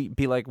 made me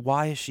be like,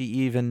 why is she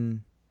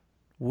even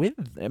with?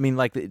 I mean,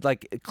 like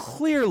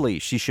clearly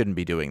she shouldn't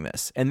be doing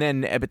this. And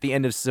then at the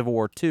end of Civil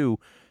War 2,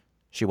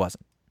 she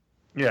wasn't.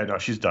 Yeah, no,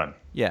 she's done.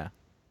 Yeah,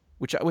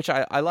 which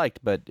I liked,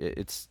 but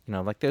it's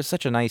like there's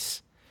such a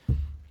nice.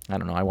 I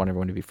don't know. I want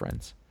everyone to be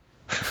friends.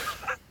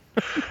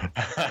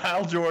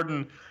 Hal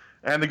Jordan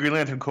and the Green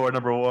Lantern Corps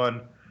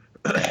 #1.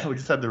 We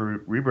just had the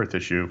Rebirth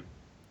issue.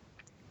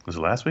 Was it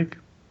last week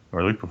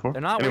or the week before?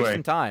 They're not Anyway,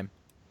 wasting time.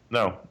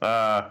 No.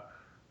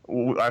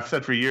 I've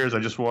said for years I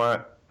just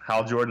want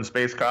Hal Jordan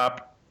Space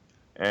Cop,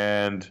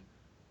 and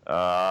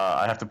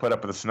I have to put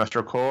up with the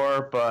Sinestro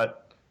Corps,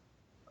 but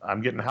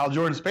I'm getting Hal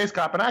Jordan Space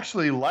Cop and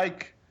actually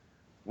like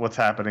what's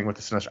happening with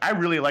the Sinestro. I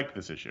really liked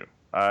this issue.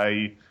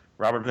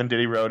 Robert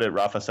Venditti wrote it.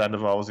 Rafa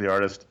Sandoval was the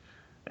artist,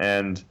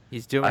 and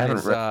He's doing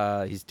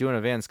he's doing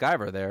a Van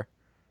Sciver there.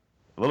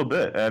 a little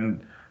bit.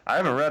 And I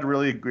haven't read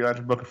really Green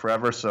Lantern book in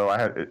forever, so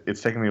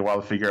it's taken me a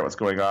while to figure out what's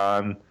going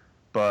on.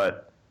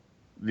 But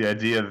the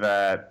idea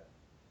that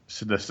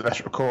the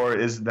Sinestro Corps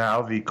is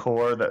now the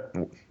Corps that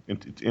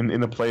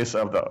in the place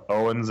of the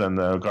Owens and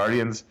the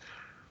Guardians,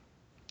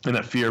 and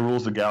that fear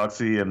rules the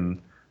galaxy, and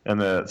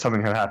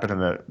something had happened,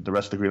 and the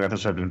rest of the Green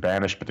Lanterns had been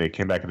banished, but they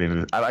came back at the end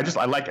of it. I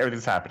like everything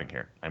that's happening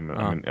here. I'm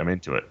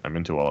into it. I'm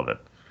into all of it.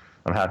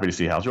 I'm happy to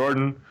see Hal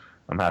Jordan.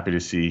 I'm happy to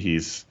see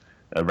he's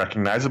a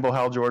recognizable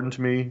Hal Jordan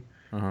to me.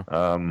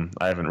 I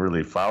haven't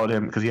really followed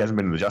him because he hasn't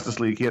been in the Justice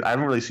League. I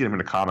haven't really seen him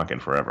in a comic in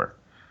forever.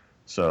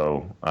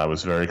 So I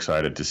was very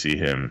excited to see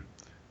him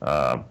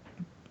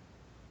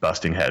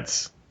busting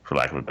heads, for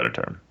lack of a better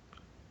term.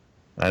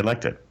 I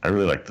liked it. I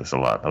really liked this a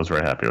lot. I was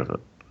very happy with it.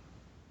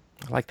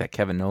 I like that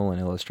Kevin Nolan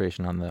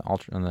illustration on the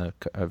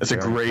It's a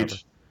great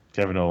cover.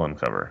 Kevin Nolan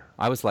cover.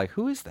 I was like,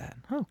 who is that?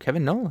 Oh,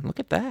 Kevin Nolan. Look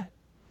at that.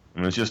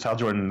 And it's just Hal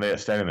Jordan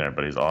standing there,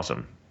 but he's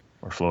awesome.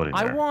 Or floating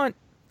there.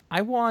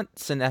 I want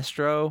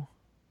Sinestro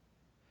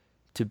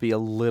to be a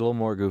little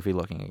more goofy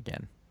looking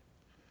again.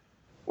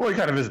 Well, he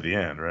kind of is at the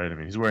end, right? I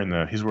mean, he's wearing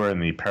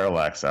the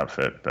Parallax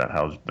outfit that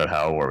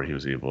Hal wore when he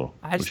was evil.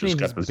 I just which mean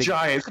has got his big...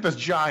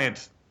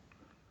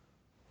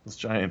 this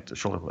giant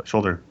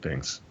shoulder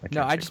things.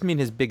 I just mean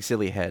his big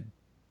silly head,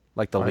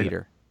 like the Oh, yeah.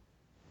 leader.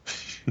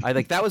 I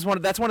like that's one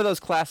of those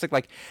classic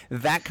like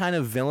that kind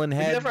of villain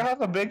head. Did he ever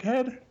have a big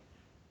head?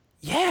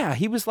 Yeah,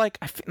 he was like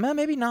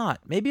maybe not.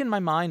 Maybe in my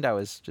mind I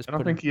was just. I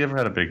don't think he ever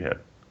had a big head.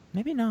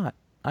 Maybe not.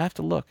 I have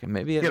to look.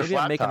 Maybe He had a I'm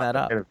flat making top. that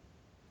up.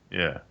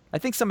 Yeah. I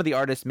think some of the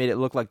artists made it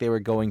look like they were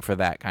going for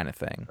that kind of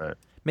thing. Right.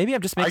 Maybe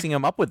I'm just mixing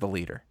him up with the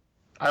leader.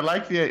 I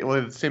like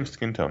the same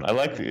skin tone.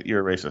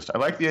 You're a racist. I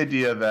like the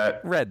idea that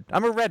Red.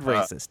 I'm a red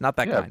racist, not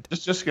that kind.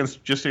 just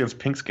against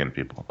pink skin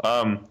people.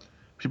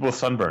 People with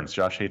sunburns.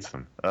 Josh hates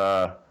them.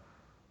 I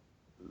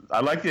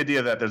like the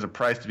idea that there's a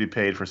price to be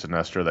paid for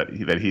Sinestro.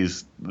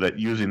 That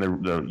using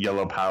the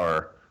yellow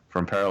power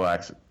from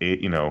Parallax,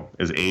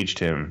 has aged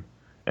him,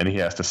 and he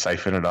has to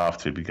siphon it off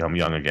to become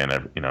young again.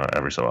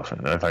 Every so often.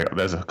 And I think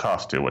there's a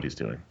cost to what he's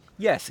doing.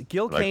 Yes,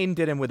 Gil Kane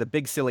did him with a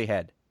big silly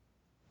head.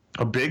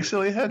 A big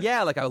silly head?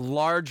 Yeah, like a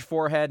large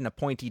forehead and a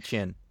pointy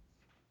chin.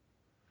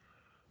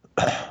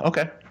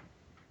 Okay.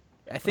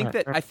 I think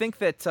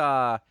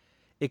that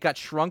it got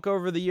shrunk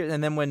over the years,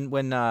 and then when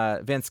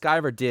Van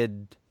Sciver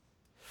did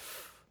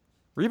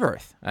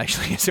Rebirth,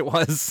 actually, yes, it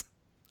was.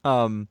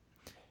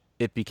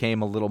 It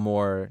became a little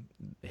more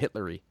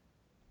Hitlery,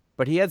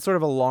 but he had sort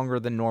of a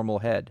longer than normal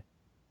head.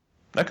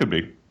 That could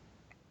be.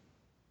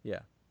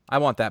 Yeah, I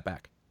want that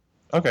back.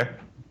 Okay.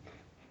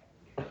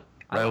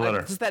 Write a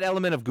letter. Just that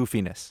element of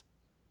goofiness,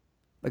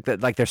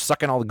 like they're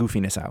sucking all the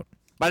goofiness out.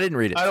 But I didn't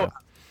read it.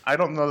 I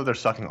don't know that they're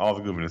sucking all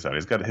the goofiness out.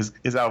 He's got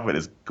his outfit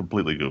is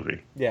completely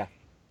goofy. Yeah.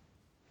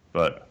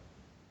 But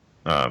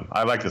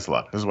I like this a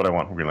lot. This is what I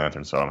want from Green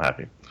Lantern, so I'm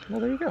happy. Well,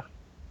 there you go.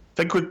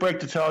 Take a quick break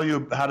to tell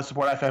you how to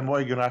support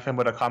iFanboy. You go to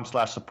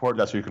ifanboy.com/support.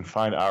 That's where you can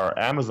find our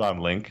Amazon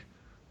link,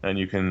 and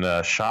you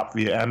can shop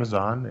via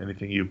Amazon.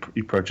 Anything you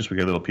purchase, we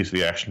get a little piece of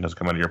the action. Doesn't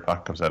come out of your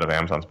pocket, comes out of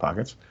Amazon's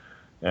pockets,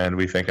 and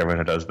we thank everyone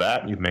who does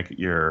that. You make it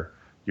your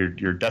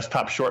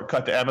desktop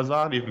shortcut to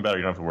Amazon. Even better,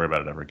 you don't have to worry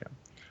about it ever again.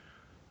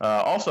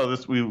 Also,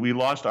 we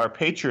launched our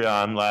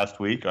Patreon last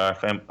week.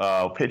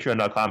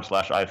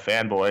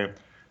 Patreon.com/ifanboy.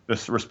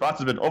 This response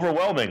has been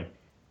overwhelming,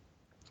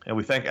 and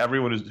we thank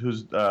everyone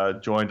who's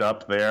joined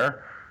up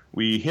there.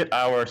 We hit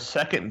our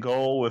second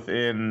goal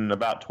within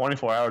about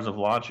 24 hours of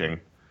launching,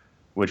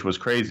 which was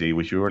crazy,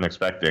 which you weren't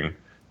expecting.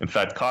 In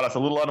fact, caught us a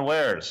little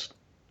unawares.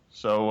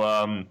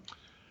 So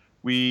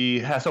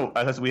we had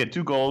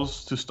two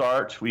goals to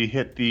start. We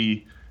hit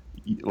you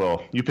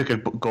pick a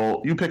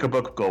goal. You pick a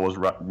book goal was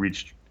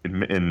reached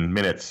in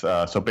minutes.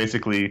 So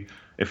basically,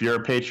 if you're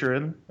a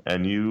patron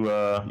and you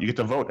get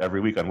to vote every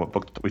week on what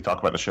book we talk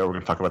about in the show, we're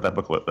going to talk about that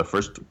book. The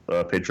first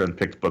patron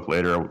picked book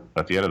later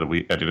at the end of the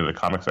week, at the end of the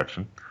comic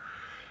section.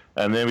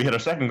 And then we hit our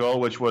second goal,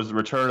 which was the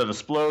return of the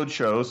Splode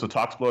shows. So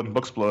Talksplode and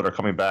Booksplode are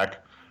coming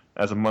back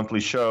as a monthly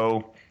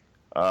show.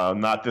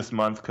 Not this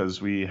month because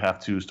we have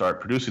to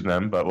start producing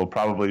them, but we'll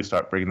probably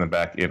start bringing them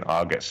back in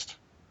August.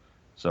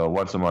 So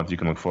once a month, you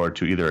can look forward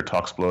to either a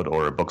Talksplode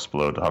or a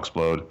Booksplode.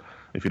 Talksplode,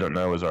 if you don't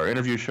know, is our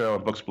interview show,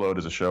 and Booksplode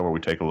is a show where we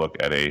take a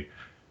look at a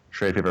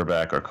trade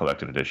paperback or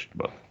collected edition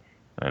book.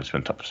 And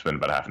spend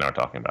about half an hour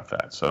talking about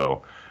that.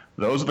 So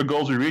those are the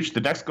goals we reached.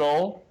 The next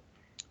goal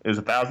is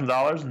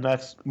 $1,000, and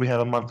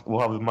we'll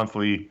have a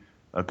monthly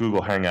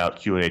Google Hangout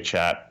Q&A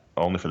chat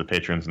only for the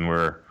patrons, and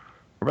we're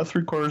about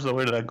 3/4 of the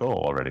way to that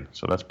goal already.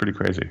 So that's pretty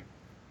crazy.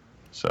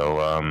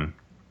 So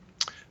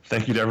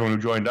thank you to everyone who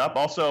joined up.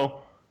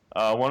 Also,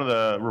 one of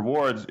the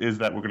rewards is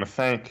that we're going to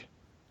thank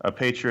a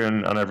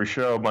patron on every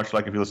show, much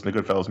like if you listen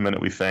to Goodfellas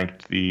Minute, we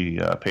thanked the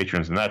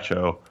patrons in that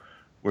show.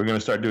 We're going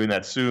to start doing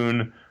that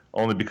soon,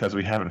 only because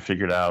we haven't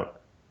figured out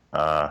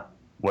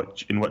what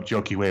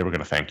jokey way we're going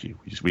to thank you.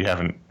 We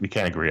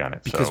can't agree on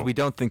it. Because we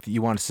don't think that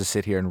you want us to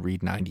sit here and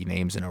read 90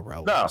 names in a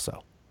row. No.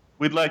 Also.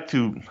 We'd like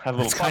to have a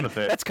little fun with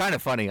it. That's kind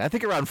of funny. I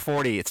think around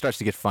 40, it starts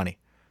to get funny.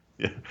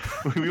 Yeah,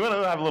 we want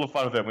to have a little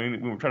fun with it.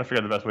 We're trying to figure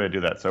out the best way to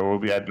do that. So we'll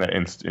be adding that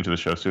into the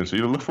show soon. So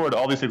you look forward to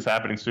all these things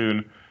happening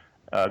soon.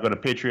 Go to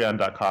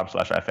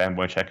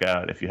patreon.com/ifanboy. Check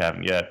out if you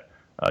haven't yet.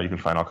 You can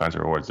find all kinds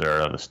of rewards there.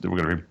 We're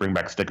going to bring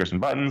back stickers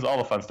and buttons. All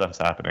the fun stuff is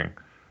happening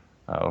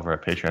over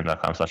at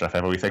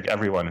patreon.com/ifanboy. We thank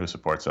everyone who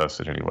supports us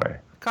in any way.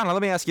 Connor,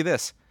 let me ask you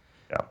this.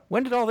 Yeah.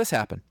 When did all this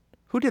happen?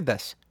 Who did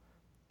this?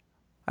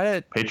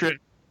 Patreon?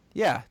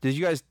 Yeah. Did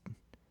you guys...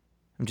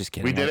 I'm just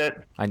kidding. We did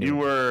it. I knew. You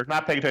were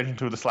not paying attention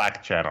to the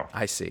Slack channel.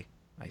 I see.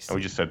 And we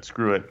just said,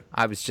 screw it.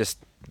 I was just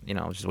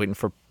waiting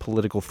for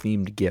political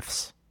themed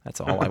gifts. That's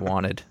all I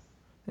wanted.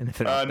 And if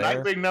it was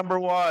Nightwing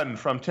 #1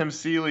 from Tim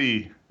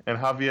Seeley and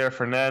Javier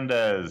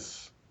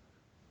Fernandez.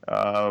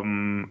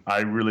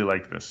 I really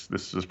like this.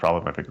 This is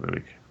probably my pick of the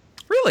week.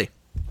 Really?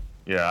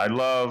 Yeah, I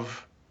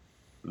love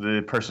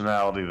the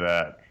personality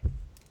that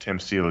Tim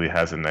Seeley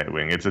has in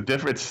Nightwing.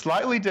 It's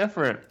slightly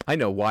different. I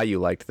know why you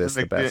liked this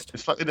the best.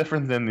 It's slightly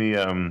different than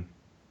the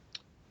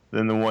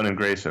one in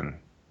Grayson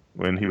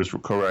when he was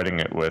co-writing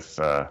it with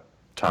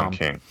Tom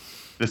King.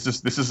 This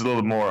is a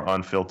little more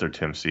unfiltered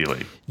Tim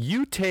Seeley.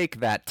 You take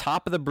that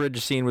top of the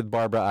bridge scene with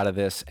Barbara out of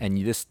this, and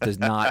this does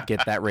not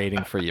get that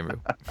rating for you.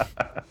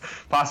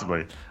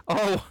 Possibly.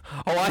 I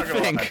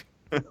think.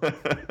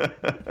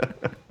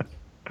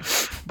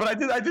 But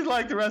I did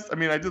like the rest. I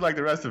mean, I did like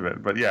the rest of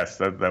it. But yes,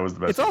 that was the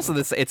best. It's also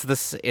this. It's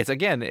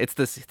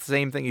the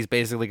same thing. He's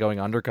basically going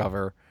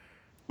undercover.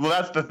 Well,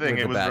 that's the thing.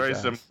 It was very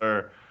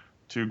similar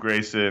to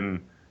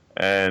Grayson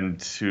and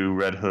to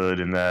Red Hood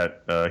in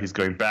that he's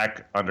going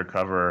back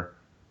undercover,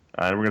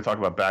 and we're going to talk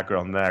about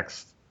Batgirl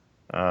next.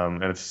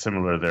 And it's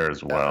similar there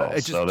as well.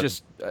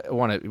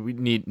 We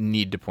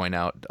need to point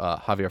out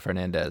Javier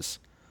Fernandez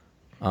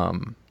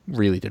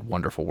really did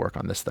wonderful work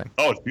on this thing.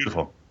 Oh, it's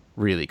beautiful.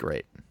 Really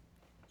great.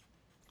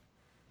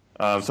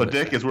 So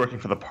Dick is working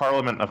for the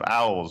Parliament of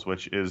Owls,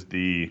 which is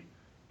the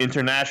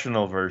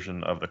international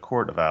version of the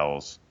Court of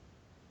Owls,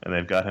 and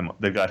they've got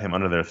him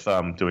under their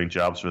thumb doing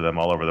jobs for them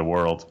all over the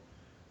world,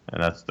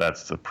 and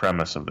that's the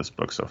premise of this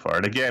book so far.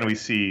 And again, we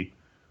see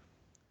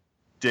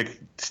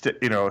Dick,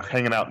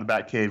 hanging out in the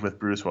Batcave with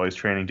Bruce while he's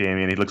training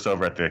Damian. He looks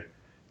over at the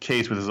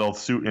case with his old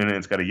suit in it.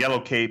 It's got a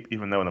yellow cape,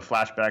 even though in the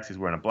flashbacks he's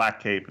wearing a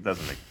black cape.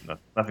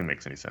 Nothing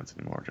makes any sense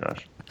anymore,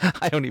 Josh.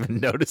 I don't even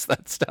notice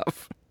that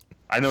stuff.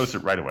 I noticed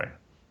it right away.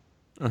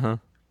 Uh-huh.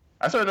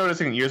 I started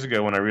noticing it years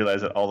ago when I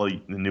realized that all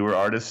the newer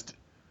artists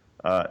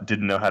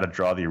didn't know how to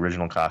draw the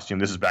original costume.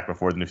 This is back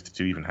before the New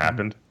 52 even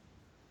happened.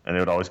 And they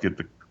would always get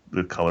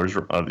the colors.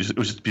 It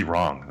would just be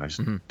wrong.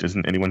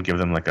 Doesn't anyone give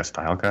them like a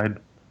style guide?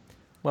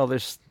 Well,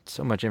 there's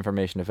so much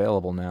information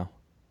available now.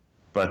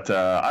 But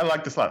I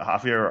like this a lot.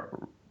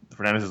 Javier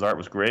Fernandez's art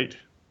was great.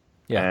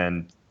 Yeah.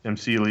 And Tim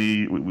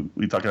Seeley,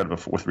 we talked about it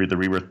before with the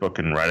Rebirth book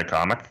and write a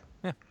comic.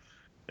 Yeah.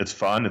 It's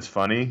fun. It's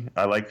funny.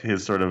 I like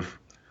his sort of...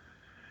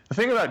 The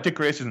thing about Dick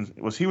Grayson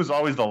was he was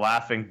always the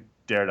laughing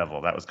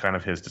daredevil. That was kind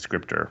of his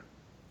descriptor.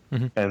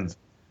 Mm-hmm.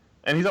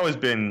 And he's always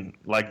been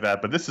like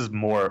that, but this is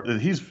more...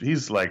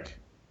 He's like...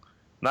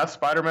 Not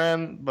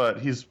Spider-Man, but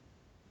he's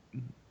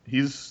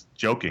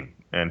joking.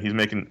 And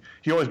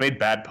he always made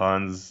bad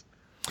puns.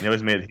 He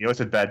always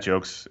had bad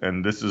jokes,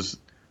 and this is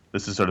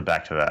sort of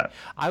back to that.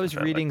 I was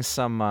reading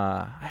some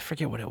I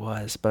forget what it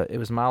was, but it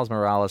was Miles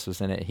Morales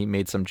was in it. He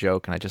made some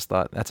joke, and I just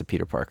thought that's a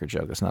Peter Parker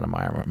joke. That's not a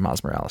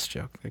Miles Morales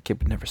joke. A kid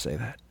would never say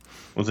that.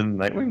 Was it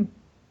Nightwing?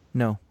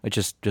 No, it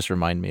just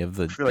reminded me of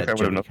the. I feel like I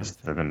would have noticed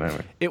it in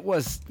Nightwing. It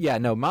was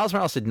Miles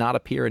Morales did not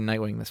appear in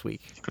Nightwing this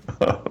week.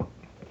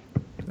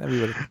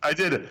 I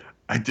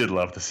did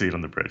love the scene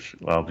on the bridge.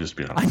 Well, I'll just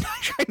be honest.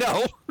 I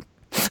know.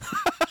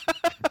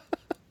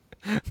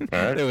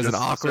 Right, there was an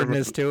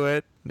awkwardness to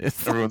it.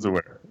 Everyone's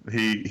aware.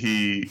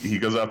 He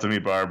goes out to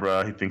meet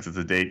Barbara. He thinks it's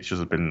a date. She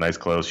shows up in nice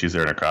clothes. She's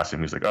there in her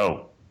costume. He's like,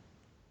 oh,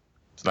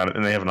 it's not.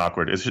 And they have an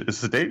awkward. Is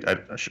this a date?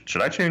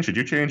 Should I change? Should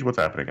you change? What's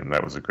happening? And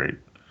that was a great.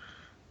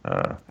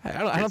 I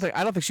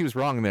don't think she was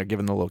wrong there,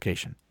 given the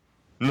location.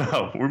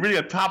 No, we're really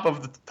at top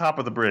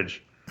of the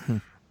bridge.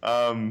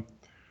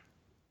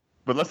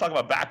 But let's talk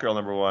about Batgirl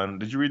 #1.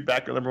 Did you read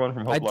Batgirl #1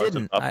 from Hope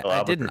Larson?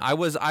 I didn't. I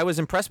was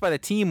impressed by the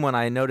team when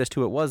I noticed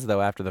who it was,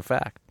 though, after the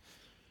fact.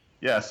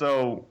 Yeah,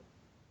 so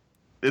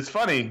it's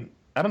funny.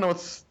 I don't know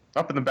what's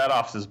up in the bat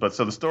offices, but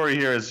so the story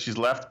here is she's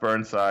left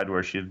Burnside,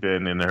 where she had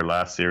been in her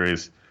last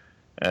series,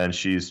 and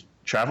she's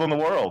traveling the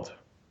world.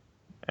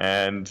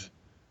 And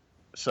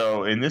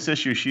so in this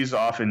issue, she's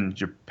off in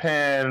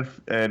Japan,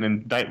 and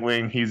in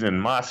Nightwing, he's in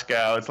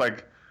Moscow. It's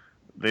like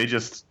they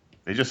just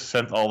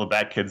sent all the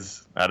Bat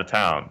kids out of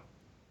town.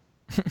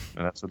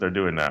 And that's what they're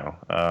doing now.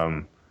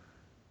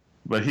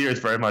 But here it's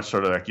very much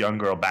sort of like young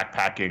girl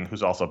backpacking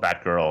who's also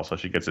Batgirl, so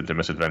she gets into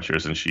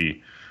misadventures, and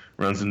she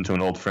runs into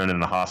an old friend in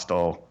a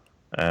hostel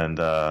and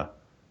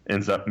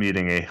ends up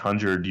meeting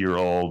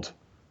 100-year-old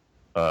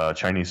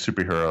Chinese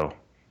superhero.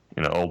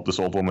 This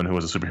old woman who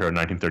was a superhero in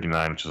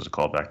 1939, which is a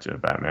callback to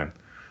Batman.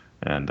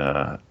 And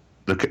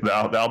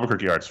the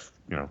Albuquerque art's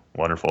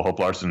wonderful. Hope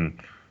Larson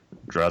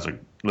writes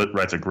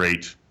a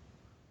great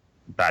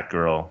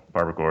Batgirl,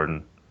 Barbara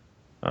Gordon.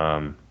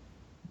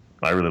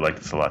 I really like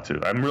this a lot too.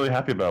 I'm really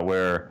happy about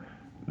where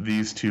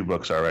these two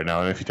books are right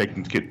now, and if you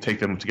take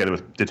them together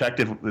with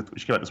Detective,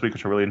 which came out this week,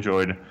 which I really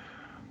enjoyed,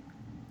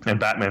 and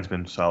Batman's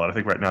been solid. I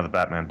think right now the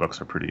Batman books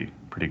are pretty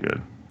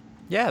good.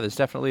 Yeah,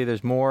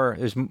 there's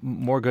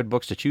more good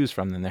books to choose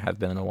from than there have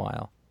been in a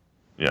while.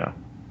 Yeah,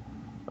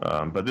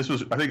 but this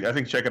was I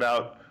think check it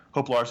out.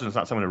 Hope Larson is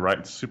not someone who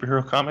writes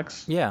superhero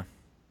comics. Yeah,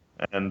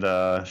 and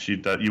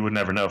you would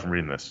never know from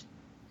reading this.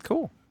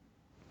 Cool.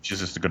 She's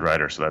just a good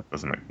writer, so that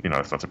doesn't,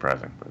 that's not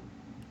surprising. But.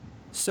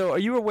 So, are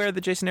you aware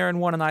that Jason Aaron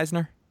won an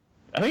Eisner?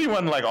 I think he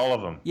won like all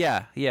of them.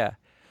 Yeah.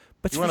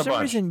 But for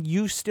some reason,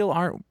 you still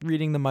aren't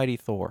reading The Mighty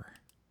Thor.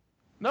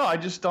 No, I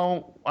just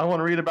don't. I want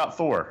to read about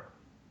Thor.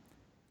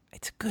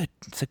 It's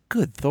a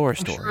good Thor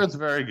story. I'm sure it's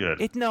very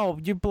good. No,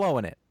 you're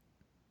blowing it.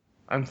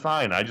 I'm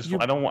fine. I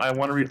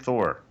want to read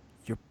Thor.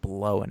 You're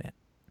blowing it.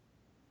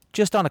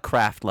 Just on a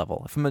craft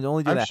level. If I'm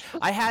only doing that. Sure.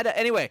 I had,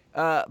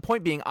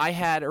 point being, I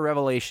had a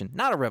revelation.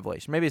 Not a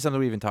revelation. Maybe it's something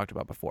we even talked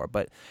about before.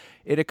 But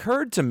it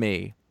occurred to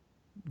me,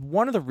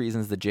 one of the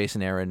reasons that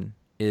Jason Aaron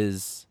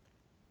is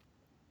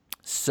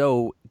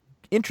so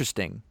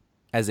interesting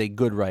as a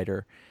good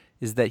writer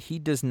is that he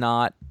does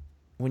not,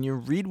 when you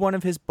read one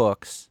of his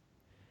books,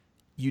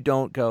 you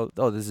don't go,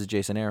 oh, this is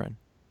Jason Aaron.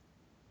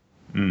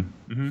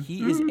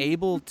 He is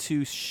able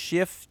to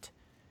shift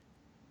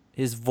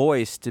his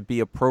voice to be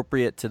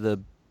appropriate to the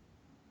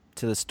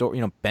story.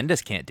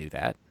 Bendis can't do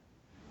that.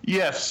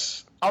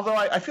 Yes. Although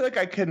I feel like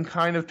I can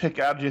kind of pick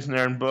out a Jason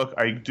Aaron book.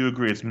 I do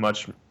agree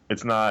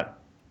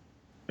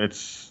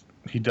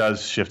he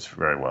does shift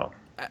very well.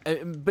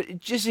 But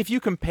just if you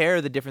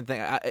compare the different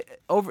things,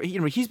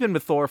 he's been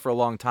with Thor for a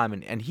long time,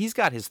 and he's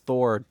got his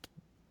Thor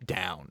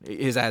down,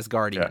 his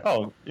Asgardian. Yeah.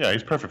 Oh, yeah,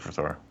 he's perfect for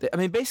Thor. I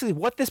mean, basically,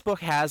 what this book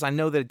has, I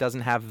know that it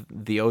doesn't have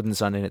the Odin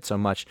Son in it so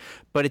much,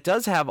 but it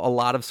does have a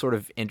lot of sort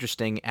of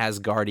interesting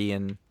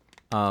Asgardian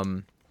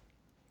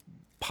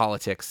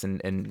politics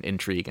and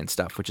intrigue and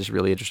stuff, which is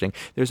really interesting.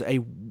 There's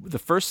the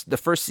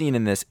first scene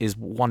in this is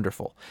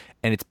wonderful,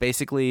 and it's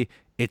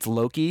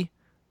Loki,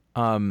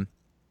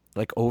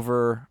 like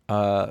over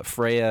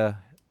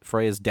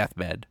Freya's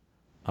deathbed,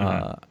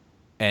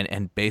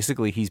 and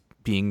basically he's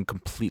being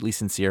completely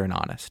sincere and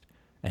honest,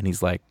 and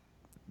he's like,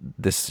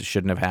 this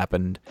shouldn't have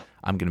happened.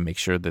 I'm going to make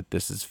sure that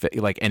this is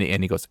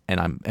and he goes,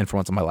 and for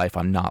once in my life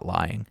I'm not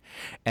lying.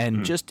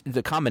 And just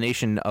the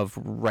combination of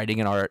writing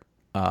and art,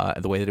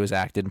 the way that it was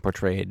acted and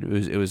portrayed,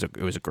 it was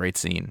a great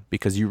scene,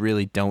 because you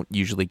really don't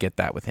usually get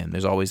that with him.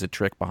 There's always a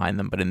trick behind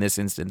them, but in this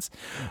instance,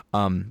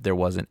 there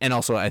wasn't. And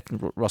also, I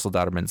think Russell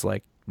Dodderman's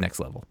like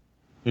next level.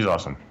 He's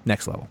awesome.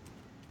 Next level.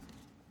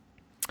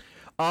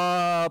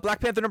 Black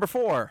Panther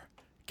 #4.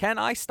 Can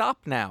I stop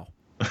now?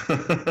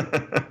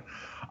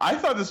 I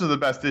thought this was the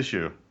best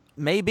issue.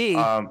 Maybe.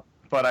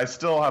 But I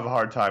still have a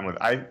hard time with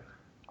it.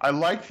 I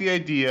like the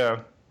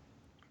idea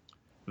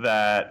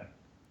that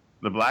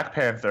the Black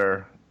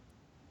Panther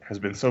has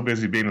been so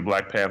busy being the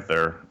Black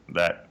Panther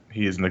that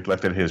he has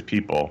neglected his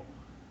people,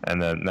 and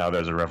then now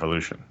there's a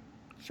revolution.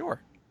 Sure.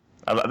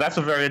 That's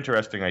a very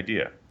interesting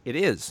idea. It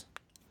is.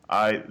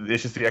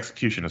 It's just the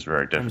execution is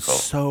very difficult. I'm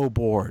so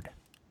bored.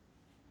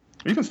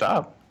 You can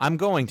stop. I'm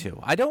going to.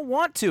 I don't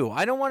want to.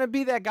 I don't want to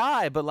be that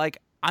guy, but like,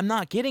 I'm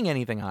not getting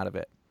anything out of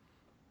it.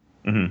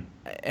 Mm-hmm.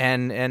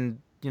 And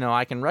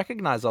I can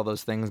recognize all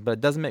those things, but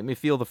it doesn't make me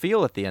feel the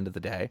feel at the end of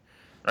the day.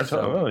 If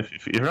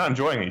you're not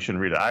enjoying it, you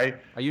shouldn't read it.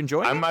 Are you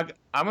enjoying it?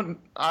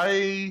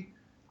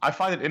 I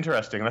find it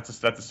interesting. That's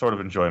a sort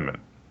of enjoyment.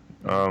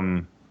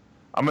 I'm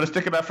going to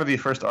stick it out for the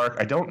first arc.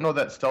 I don't know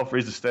that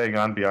Stelfreeze is staying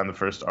on beyond the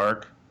first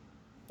arc.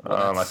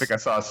 I think I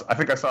saw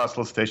a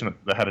solicitation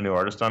that had a new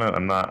artist on it.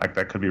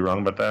 That could be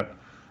wrong about that.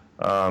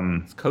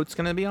 Is Coates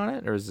going to be on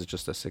it, or is it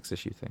just a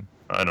 6-issue thing?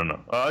 I don't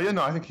know.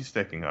 I think he's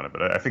sticking on it,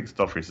 but I think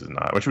Stelfreeze is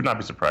not, which would not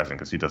be surprising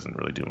because he doesn't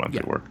really do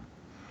monthly work.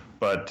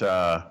 But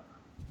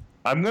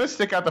I'm going to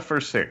stick out the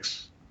first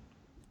 6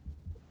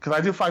 because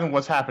I do find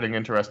what's happening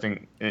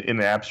interesting in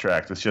the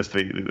abstract. It's just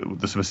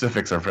the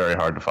specifics are very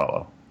hard to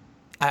follow.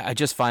 I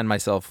just find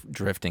myself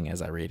drifting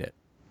as I read it.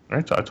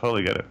 Right, I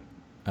totally get it.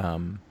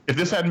 If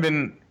this hadn't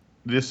been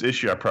this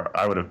issue,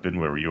 I would have been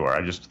where you are.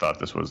 I just thought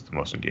this was the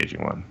most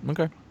engaging one.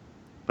 Okay.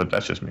 But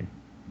that's just me.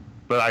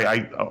 But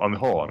I on the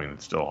whole,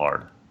 it's still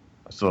hard.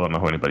 I still don't know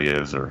who anybody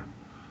is, or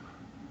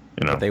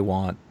what they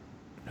want,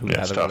 how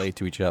they relate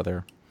to each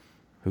other,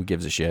 who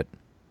gives a shit.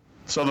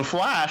 So the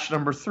Flash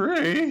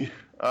 #3,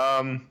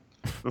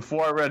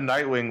 before I read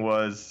Nightwing,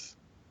 was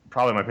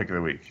probably my pick of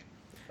the week.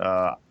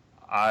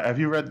 Have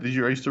you read? Are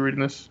you still reading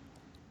this?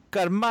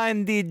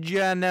 Carmine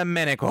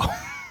Giandomenico.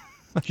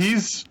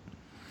 He's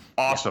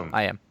awesome. Yeah,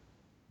 I am.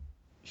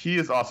 He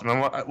is awesome. And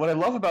what I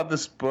love about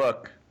this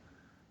book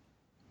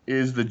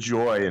is the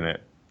joy in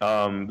it.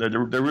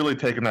 They're really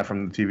taking that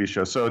from the TV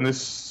show. So in this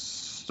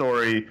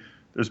story,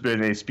 there's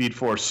been a Speed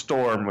Force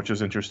storm, which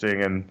is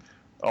interesting, and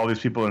all these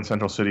people in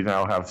Central City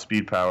now have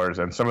speed powers,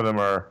 and some of them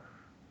are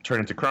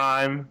turning to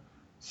crime,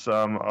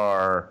 some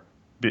want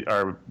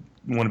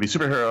to be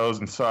superheroes,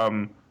 and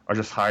some are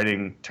just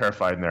hiding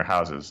terrified in their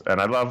houses. And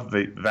I love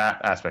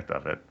that aspect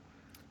of it.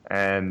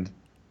 And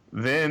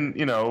then,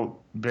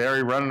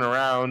 Barry running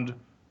around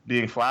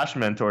being Flash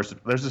mentors.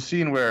 There's a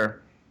scene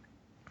where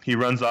he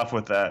runs off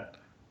with that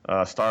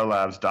Star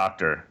Labs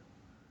doctor.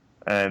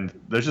 And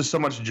there's just so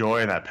much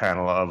joy in that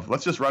panel of,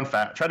 let's just run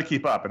fast, try to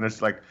keep up. And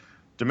it's like,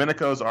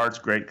 Domenico's art's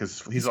great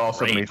because he's all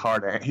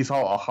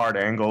hard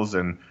angles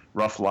and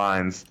rough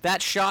lines.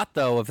 That shot,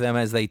 though, of them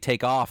as they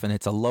take off, and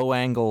it's a low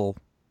angle,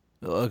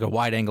 like a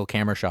wide angle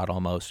camera shot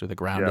almost, where the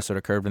ground is sort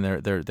of curved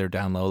and they're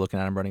down low looking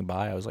at him running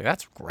by. I was like,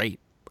 that's great.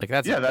 Like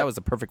that was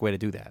the perfect way to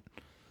do that.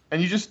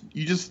 And you just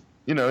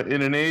in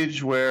an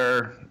age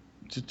where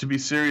to be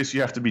serious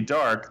you have to be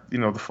dark.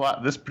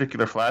 This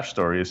particular Flash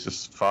story is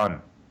just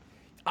fun.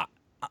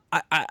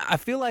 I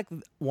feel like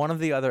one of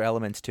the other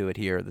elements to it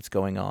here that's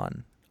going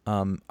on.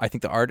 I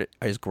think the art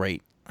is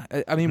great.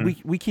 I mean,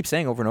 we keep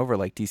saying over and over,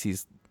 like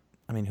DC's.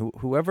 I mean,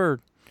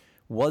 whoever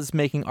was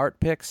making art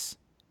picks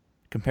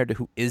compared to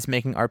who is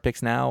making art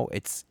picks now,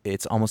 it's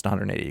almost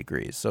 180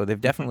 degrees. So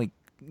they've definitely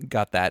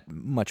got that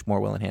much more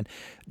well in hand.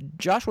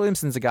 Josh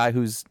Williamson's a guy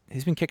he's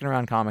been kicking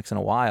around comics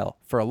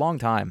for a long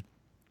time.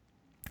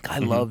 Guy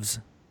loves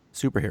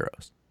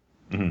superheroes.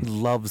 He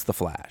loves the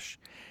Flash.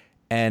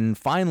 And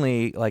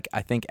finally, like,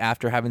 I think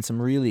after having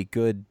some really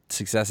good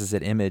successes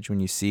at Image, when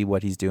you see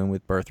what he's doing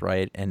with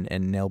Birthright and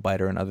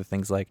Nailbiter and other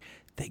things, like,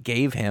 they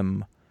gave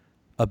him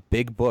a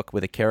big book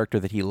with a character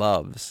that he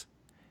loves.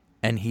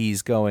 And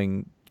he's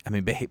going, I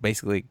mean,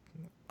 basically,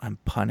 I'm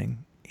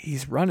punning,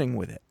 he's running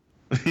with it.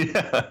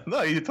 Yeah,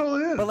 no, he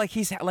totally is. But like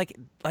he's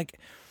like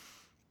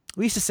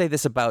we used to say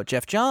this about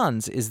Jeff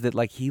Johns, is that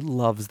like he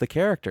loves the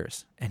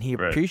characters and he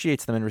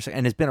appreciates them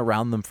and has been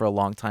around them for a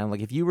long time.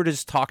 Like if you were to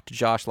just talk to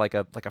Josh like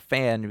a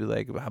fan, you'd be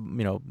like,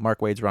 you know,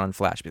 Mark Waid's running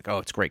Flash, be like, oh,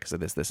 it's great because of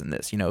this, this, and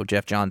this. You know,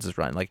 Jeff Johns is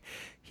running. Like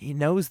he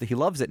knows that he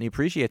loves it and he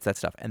appreciates that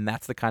stuff. And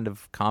that's the kind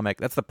of comic.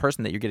 That's the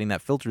person that you're getting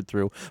that filtered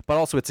through. But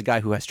also, it's a guy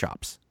who has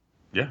chops.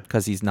 Yeah,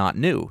 because he's not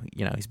new.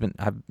 You know,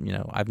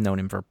 I've known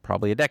him for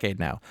probably a decade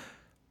now.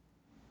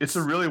 It's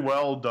a really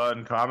well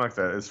done comic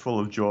that is full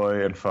of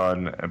joy and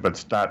fun, but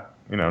it's not,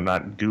 you know,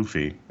 not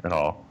goofy at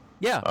all.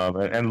 Yeah,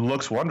 and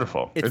looks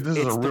wonderful. This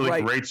is a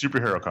really great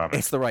superhero comic.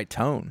 It's the right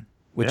tone,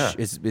 which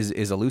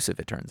is elusive.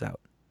 It turns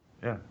out.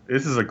 Yeah,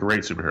 this is a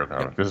great superhero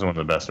comic. Yeah. This is one of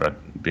the best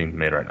being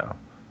made right now.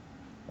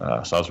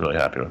 So I was really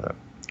happy with it.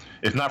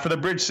 If not for the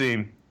bridge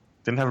scene,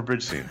 didn't have a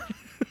bridge scene.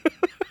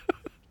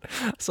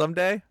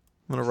 Someday I'm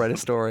gonna write a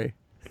story.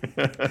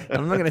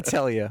 I'm not gonna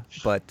tell you,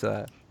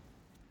 but.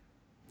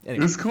 Anyway.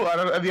 It was cool.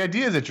 The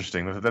idea is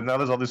interesting. Now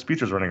there's all these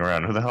speeches running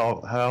around. Who the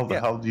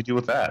hell do you deal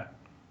with that?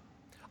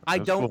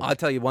 Cool. I'll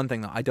tell you one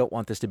thing though. I don't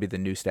want this to be the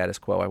new status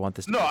quo. I want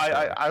this to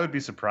I would be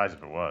surprised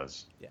if it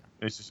was. Yeah.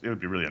 It would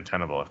be really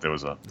untenable if there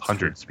was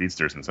 100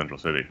 speedsters in Central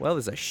City. Well,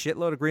 there's a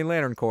shitload of Green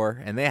Lantern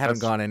Corps, and they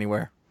haven't gone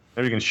anywhere.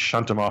 Maybe we can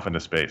shunt them off into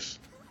space.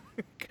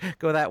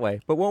 Go that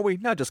way. But won't we?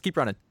 No, just keep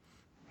running.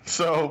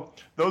 So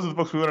those are the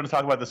books we wanted to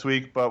talk about this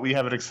week, but we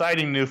have an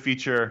exciting new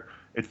feature.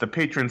 It's the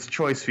Patron's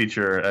Choice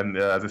feature, and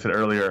as I said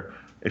earlier,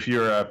 if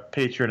you're a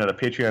patron at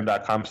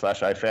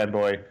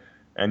patreon.com/ifanboy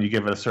and you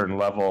give it a certain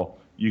level,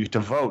 you get to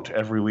vote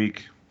every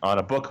week on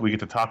a book we get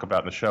to talk about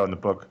in the show, and the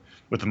book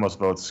with the most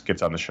votes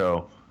gets on the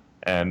show.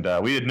 And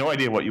we had no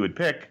idea what you would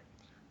pick.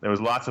 There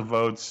was lots of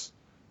votes,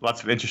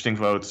 lots of interesting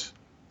votes.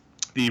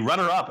 The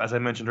runner-up, as I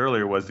mentioned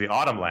earlier, was the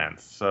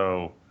Autumnlands,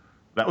 so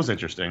that was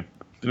interesting.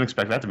 Didn't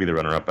expect that to be the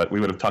runner-up, but we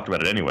would have talked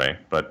about it anyway.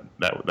 But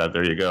that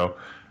there you go.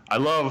 I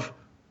love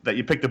that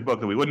you picked a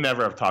book that we would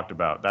never have talked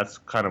about. That's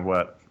kind of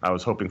what I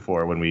was hoping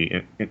for when we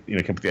came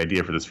up with the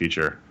idea for this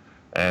feature.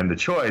 And the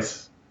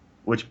choice,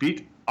 which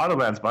beat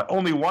Autumnlands by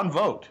only one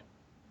vote.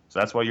 So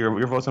that's why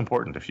your vote's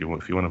important if you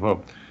want to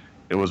vote.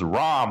 It was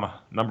Rom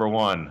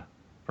 #1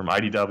 from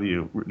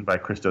IDW, written by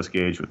Christos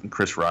Gage with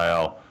Chris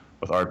Ryall,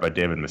 with art by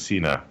David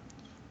Messina.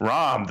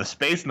 Rom, the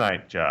Space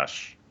Knight,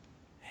 Josh.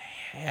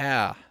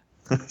 Yeah.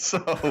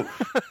 So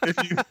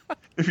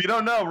if you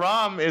don't know,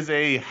 Rom is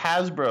a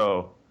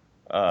Hasbro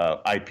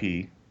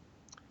IP,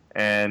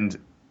 and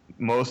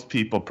most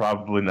people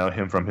probably know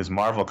him from his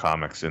Marvel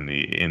comics in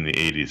the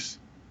 80s.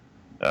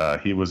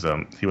 He was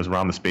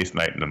Rom the Space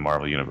Knight in the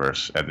Marvel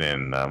universe, and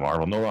then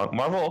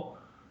Marvel.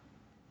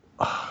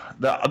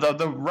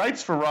 The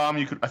rights for Rom,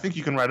 I think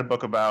you can write a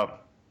book about.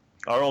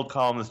 Our old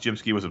columnist Jim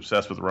Ski was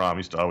obsessed with Rom. He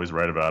used to always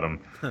write about him.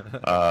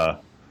 I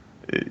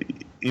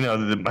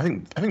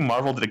think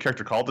Marvel did a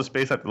character called the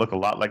Space Knight that looked a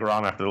lot like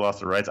Rom after they lost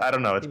the rights. I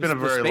don't know. It's been a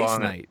very long Space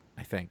Knight,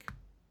 I think.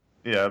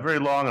 Yeah, a very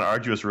long and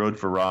arduous road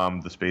for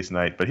Rom, the Space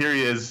Knight. But here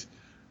he is,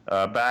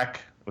 back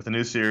with a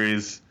new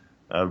series,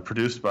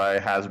 produced by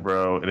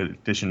Hasbro in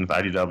addition with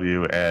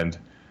IDW. And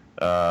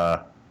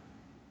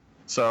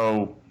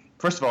so,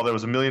 first of all, there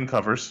was 1 million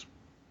covers.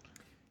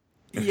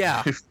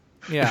 Yeah. If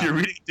you're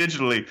reading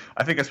digitally,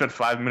 I think I spent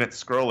 5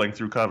 minutes scrolling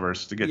through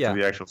covers to get to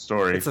the actual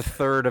story. It's a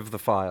third of the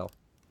file.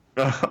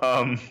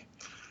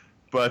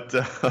 But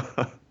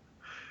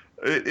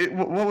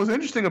what was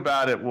interesting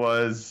about it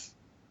was,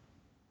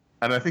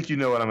 and I think you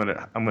know what I'm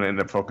gonna end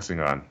up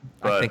focusing on.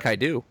 But, I think I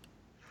do.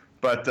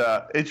 But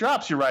it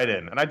drops you right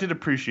in, and I did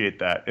appreciate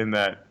that. In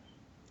that,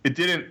 it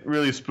didn't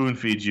really spoon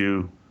feed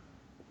you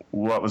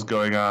what was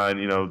going on.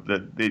 You know,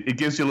 it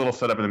gives you a little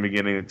setup in the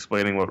beginning,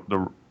 explaining what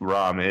the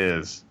ROM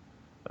is,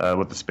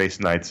 what the Space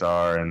Knights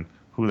are, and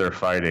who they're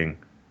fighting,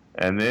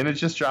 and then it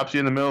just drops you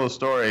in the middle of the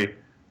story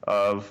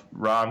of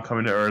ROM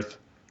coming to Earth,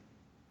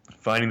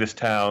 finding this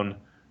town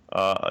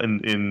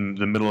in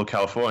the middle of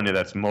California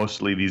that's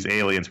mostly these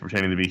aliens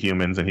pretending to be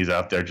humans, and he's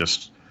out there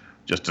just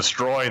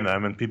destroying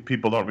them, and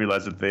people don't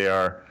realize that they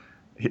are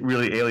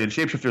really alien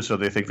shapeshifters, so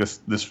they think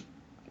this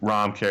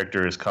ROM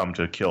character has come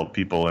to kill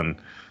people, and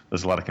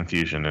there's a lot of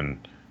confusion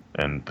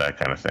and that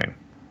kind of thing.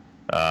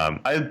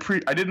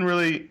 I didn't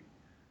really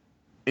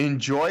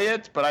enjoy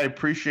it, but I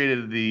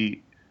appreciated the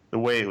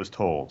way it was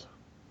told,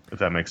 if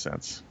that makes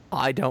sense.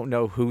 I don't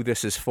know who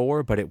this is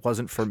for, but it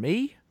wasn't for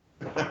me.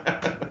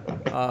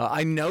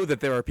 I know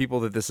that there are people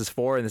that this is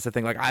for, and it's the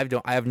thing. Like I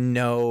have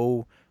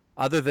no,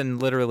 other than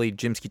literally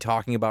Jimsky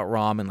talking about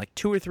ROM and like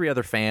 2 or 3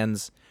 other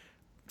fans.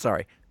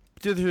 Sorry,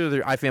 2 or 3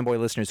 other iFanboy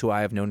listeners who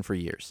I have known for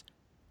years,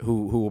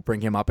 who will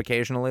bring him up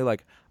occasionally.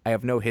 Like I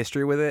have no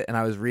history with it, and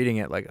I was reading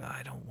it like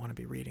I don't want to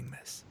be reading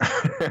this.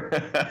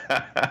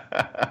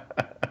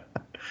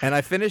 And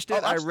I finished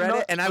it. I actually, read no,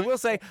 it, and I will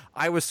say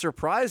I was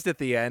surprised at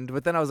the end,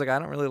 but then I was like, I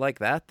don't really like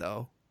that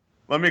though.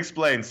 Let me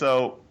explain.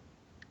 So,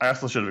 I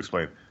also should have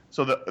explained.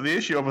 So the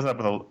issue opens up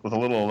with a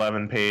little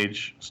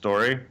 11-page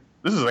story.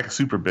 This is like a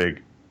super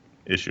big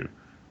issue.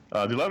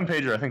 The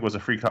 11-pager I think was the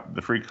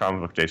free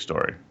comic book day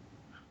story.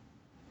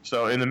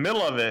 So in the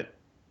middle of it,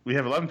 we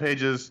have 11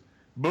 pages.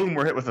 Boom,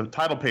 we're hit with a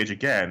title page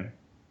again.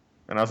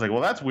 And I was like,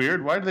 well, that's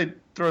weird. Why did they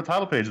throw a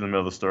title page in the middle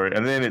of the story?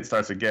 And then it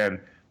starts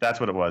again. That's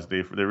what it was.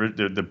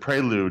 The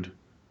prelude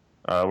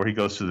where he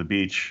goes to the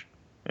beach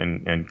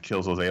and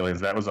kills those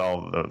aliens. That was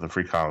all the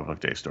free comic book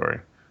day story.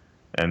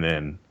 And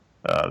then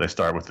they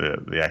start with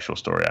the actual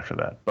story after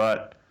that.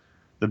 But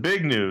the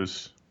big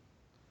news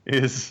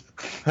is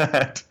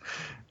that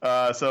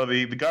so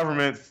the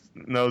government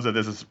knows that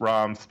this is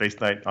Rom, Space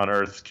Knight on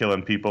Earth,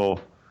 killing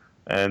people.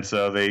 And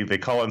so they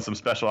call in some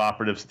special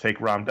operatives to take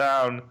Rom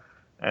down.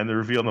 And the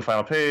reveal on the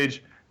final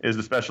page is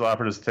the special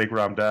operatives to take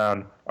Rom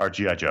down are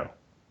G.I. Joe.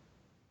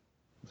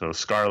 So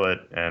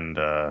Scarlet and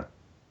I'm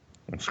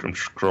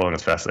scrolling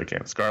as fast as I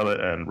can. Scarlet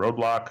and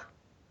Roadblock.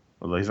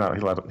 Although he's not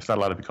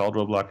allowed to be called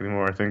Roadblock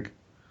anymore, I think.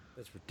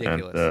 That's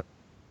ridiculous. And,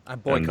 I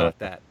boycott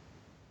that.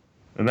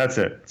 And that's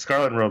it.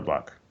 Scarlet and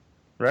Roadblock,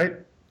 right?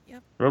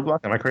 Yep. Roadblock.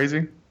 Am I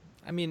crazy?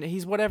 I mean,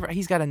 he's whatever.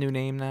 He's got a new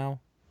name now.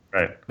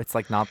 Right. It's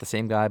like not the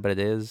same guy, but it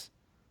is.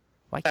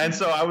 Why can't And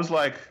so I was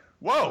like,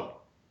 whoa.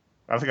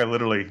 I think I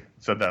literally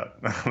said that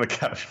on the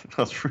couch when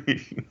I was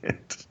reading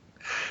it.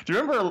 Do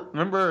you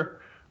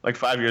remember like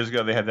 5 years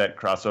ago they had that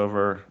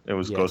crossover? It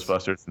was Yes.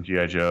 Ghostbusters and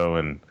G.I. Joe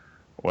and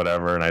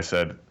whatever. And I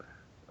said,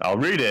 I'll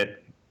read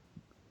it.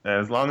 And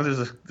as long as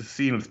there's a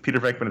scene with Peter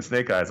Venkman and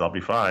Snake Eyes, I'll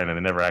be fine. And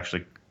they never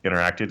actually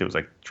interacted. It was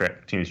like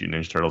Teenage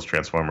Mutant Ninja Turtles,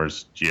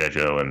 Transformers, G.I.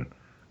 Joe, and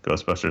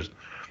Ghostbusters.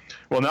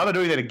 Well, now they're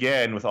doing that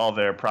again with all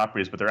their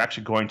properties, but they're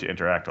actually going to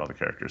interact all the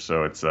characters.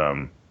 So it's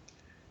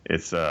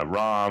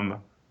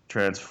Rom,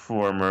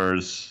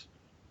 Transformers,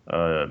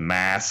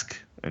 Mask,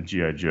 and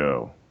G.I.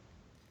 Joe.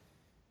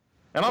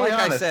 And I'll like be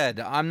honest, I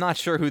said, I'm not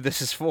sure who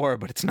this is for,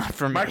 but it's not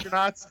for me.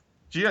 Micronauts,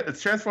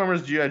 it's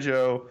Transformers, G.I.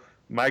 Joe,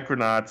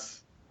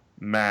 Micronauts,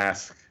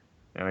 Mask,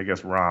 and I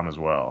guess Rom as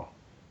well.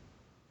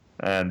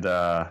 And,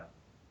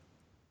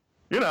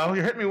 you're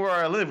hitting me where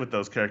I live with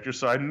those characters,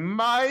 so I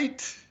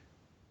might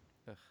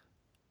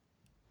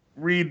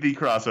read the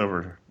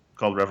crossover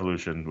called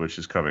Revolution, which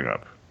is coming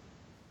up.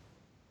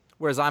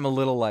 Whereas I'm a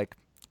little like,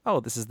 oh,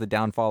 this is the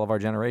downfall of our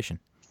generation.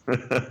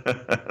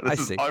 This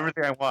is see.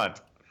 everything I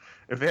want.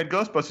 If they had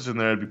Ghostbusters in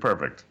there, it'd be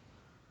perfect.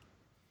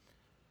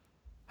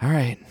 All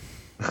right.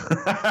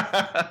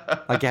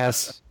 I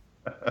guess.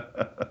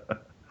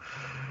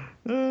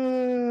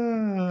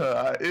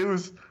 It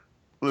was.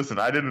 Listen,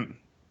 I didn't.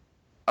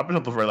 Up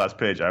until the very last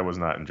page, I was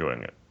not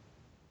enjoying it.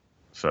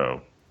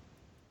 So,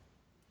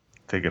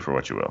 take it for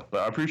what you will.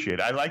 But I appreciate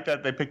it. I like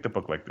that they picked a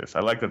book like this. I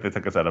like that they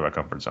took us out of our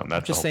comfort zone.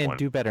 That's I'm just the whole saying, point.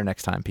 do better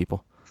next time,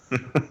 people.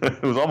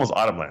 It was almost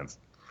Autumnlands.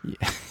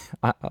 Yeah.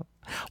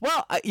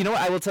 Well, you know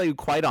what? I will tell you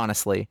quite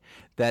honestly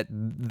that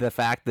the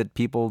fact that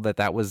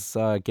that was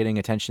getting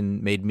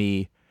attention made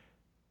me,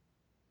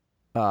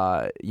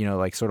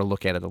 like sort of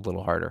look at it a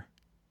little harder,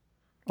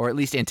 or at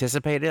least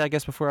anticipate it. I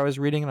guess before I was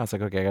reading it, I was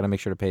like, okay, I got to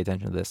make sure to pay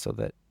attention to this so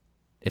that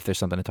if there's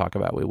something to talk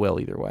about, we will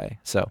either way.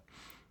 So,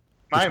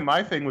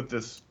 My thing with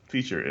this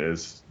feature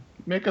is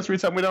make us read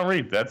something we don't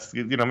read. That's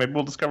maybe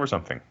we'll discover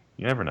something.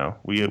 You never know.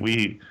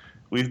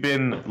 We've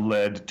been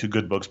led to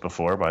good books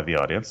before by the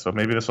audience, so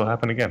maybe this will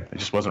happen again. It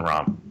just wasn't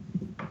Rom.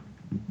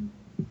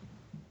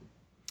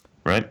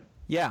 Right?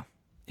 yeah,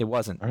 it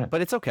wasn't, right.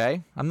 but it's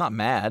okay. I'm not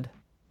mad.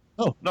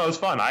 Oh, no, it was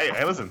fun.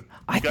 I listen.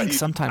 I think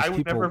sometimes I would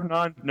people- never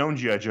have known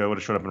G.I. Joe would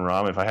have showed up in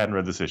Rom if I hadn't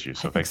read this issue,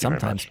 so I think thank you very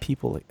sometimes much.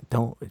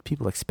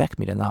 people expect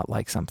me to not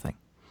like something.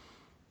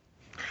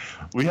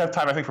 We have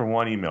time, I think, for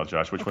one email,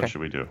 Josh. Which one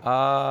should we do?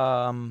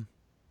 Let's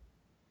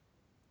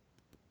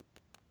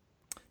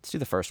do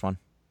the first one.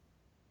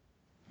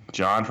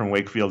 John from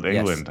Wakefield,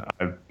 England.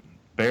 I've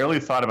barely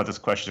thought about this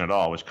question at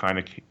all, which kind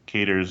of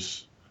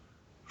caters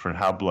for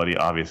how bloody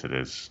obvious it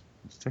is.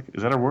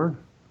 Is that a word?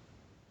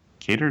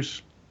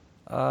 Caters?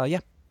 Yeah.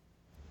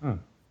 Let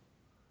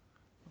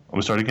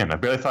me start again. I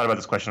barely thought about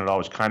this question at all,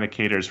 which kind of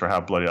caters for how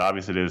bloody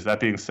obvious it is. That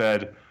being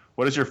said,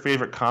 what is your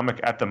favorite comic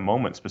at the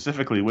moment?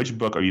 Specifically, which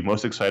book are you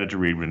most excited to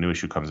read when a new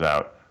issue comes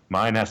out?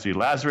 Mine has to be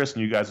Lazarus,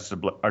 and you guys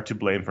are to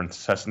blame for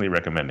incessantly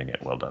recommending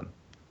it. Well done.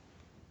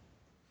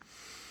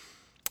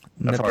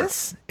 Now, That's hard.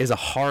 this is a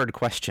hard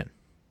question.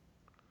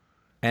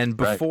 And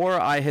before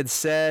I had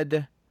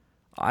said,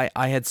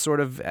 I had sort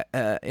of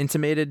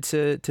intimated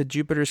to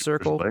Jupiter's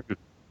Circle,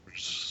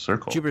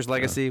 Jupiter's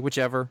Legacy,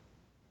 whichever.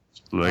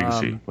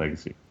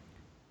 Legacy.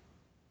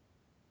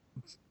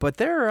 But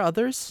there are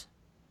others.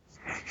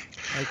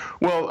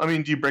 Well, I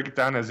mean, do you break it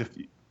down as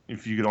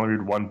if you could only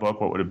read one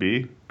book, what would it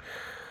be?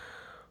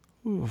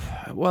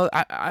 Well,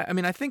 I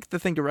mean, I think the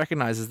thing to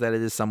recognize is that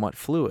it is somewhat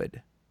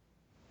fluid.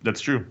 That's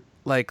true.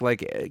 Like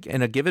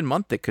in a given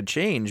month, it could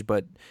change,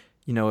 but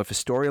if a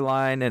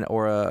storyline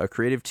or a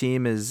creative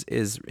team is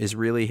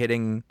really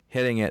hitting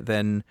it,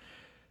 then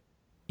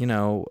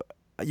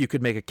you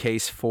could make a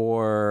case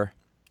for,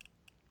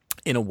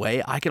 in a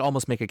way, I could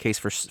almost make a case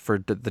for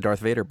the Darth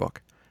Vader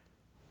book.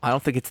 I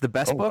don't think it's the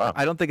best book. Wow.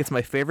 I don't think it's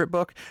my favorite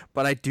book,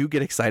 but I do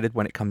get excited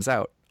when it comes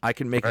out. I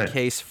can make a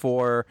case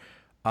for.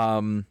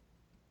 I'm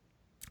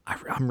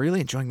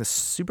really enjoying the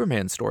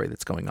Superman story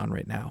that's going on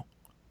right now.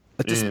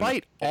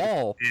 Despite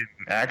all in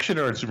action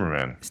or in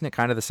Superman, isn't it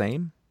kind of the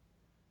same?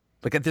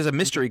 Like there's a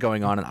mystery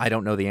going on and I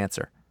don't know the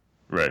answer.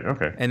 Right.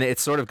 Okay. And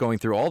it's sort of going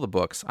through all the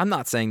books. I'm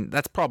not saying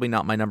that's probably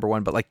not my number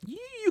one, but like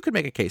you could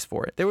make a case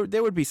for it.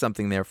 There would be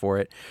something there for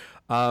it.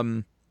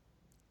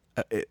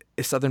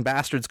 If Southern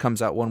Bastards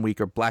comes out one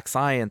week or Black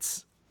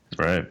Science,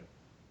 right?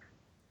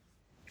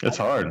 It's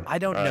hard. I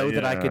don't know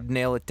that I could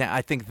nail it down.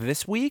 I think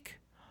this week,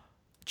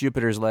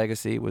 Jupiter's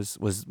Legacy was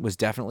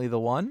definitely the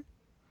one.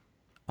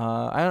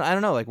 I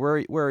don't know. Like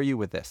where are you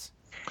with this?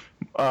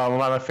 Well,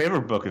 my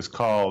favorite book is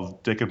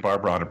called Dick and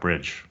Barbara on a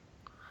Bridge,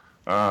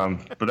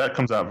 but that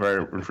comes out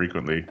very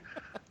infrequently.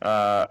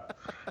 I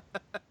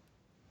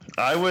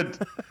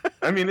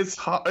mean, it's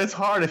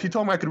hard. If you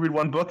told me I could read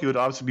one book, it would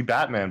obviously be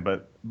Batman.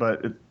 But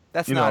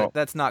that's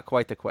not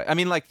quite the question. I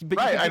mean, like, but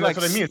right? that's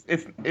what I mean.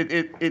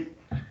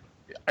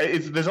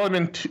 There's only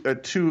been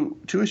two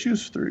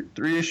issues,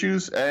 three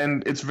issues,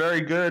 and it's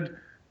very good.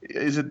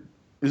 Is it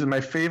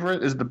my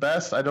favorite? Is it the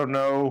best? I don't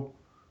know.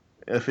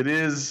 If it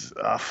is,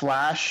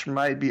 Flash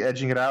might be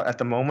edging it out at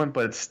the moment,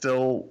 but it's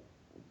still,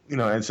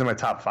 it's in my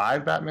top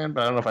 5 Batman.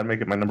 But I don't know if I'd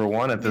make it my number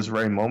 1 at this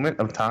very moment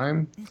of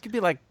time. It could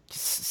be like,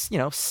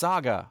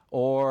 Saga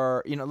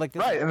or like this,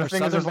 right. And the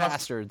thing Southern is,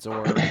 Bastards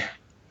or.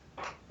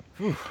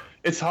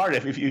 It's hard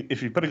if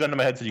you put a gun to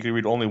my head and say you can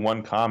read only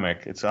one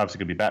comic, it's obviously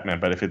going to be Batman.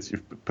 But if you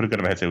put a gun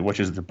to my head and say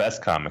which is the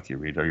best comic you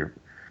read,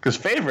 because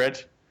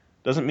favorite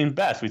doesn't mean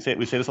best. We say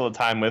this all the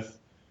time with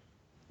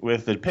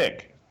the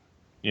pick,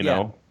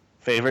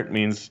 Favorite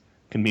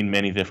can mean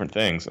many different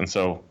things, and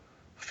so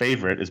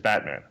favorite is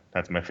Batman.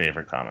 That's my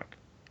favorite comic.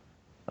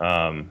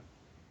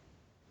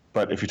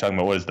 But if you're talking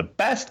about what is the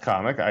best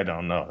comic, I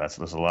don't know.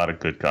 There's a lot of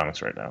good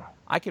comics right now.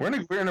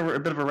 We're in a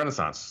bit of a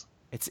renaissance.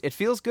 It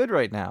feels good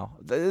right now.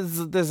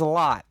 There's a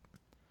lot.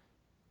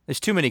 There's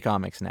too many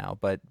comics now,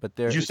 but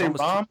there. Did you say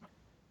Rom?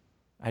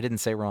 I didn't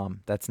say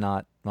Rom. That's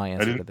not my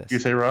answer to this. Did you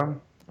say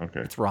Rom? Okay.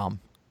 It's Rom.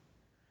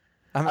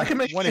 I can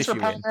make one for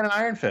Batman and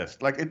Iron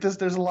Fist. Like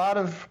there's a lot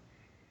of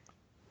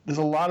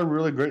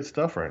really great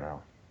stuff right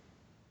now.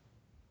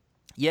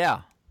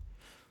 Yeah.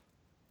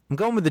 I'm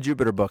going with the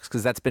Jupiter books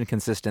because that's been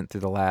consistent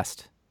through the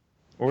last.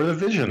 Or the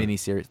Vision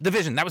miniseries. The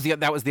Vision. That was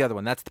the other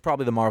one. That's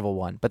probably the Marvel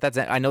one. But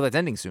I know that's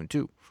ending soon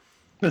too.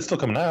 It's still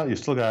coming out. You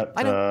still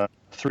got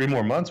 3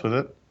 more months with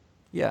it.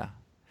 Yeah.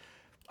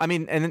 I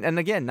mean, and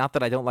again, not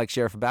that I don't like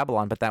Sheriff of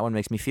Babylon, but that one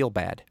makes me feel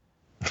bad.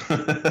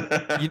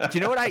 you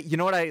know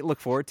what I look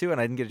forward to, and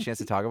I didn't get a chance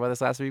to talk about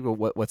this last week,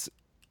 but what's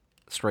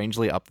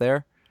strangely up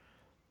there?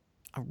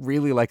 I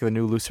really like the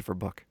new Lucifer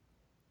book.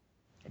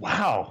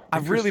 Wow.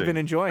 I've really been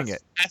enjoying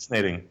it.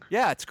 Fascinating.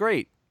 Yeah, it's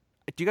great.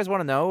 Do you guys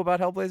want to know about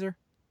Hellblazer?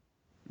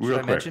 Should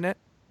I mention it?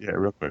 Yeah,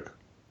 real quick.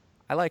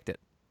 I liked it.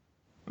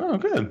 Oh,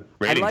 good.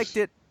 Ratings. I liked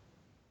it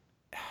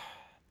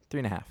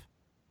 3.5.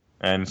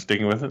 And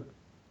sticking with it?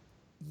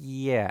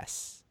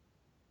 Yes.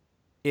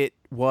 It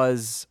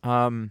was,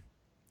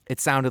 it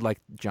sounded like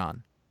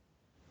John.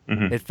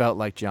 Mm-hmm. It felt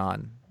like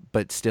John,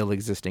 but still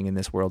existing in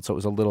this world. So it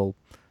was a little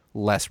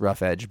less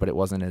rough edge, but it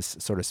wasn't as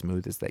sort of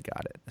smooth as they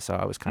got it. So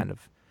I was kind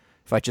of,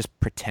 if I just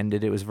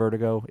pretended it was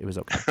Vertigo, it was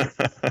okay.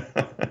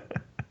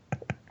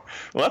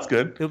 Well, that's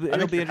good.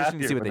 It'll be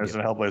interesting to see what they do. There's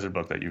a Hellblazer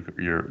book that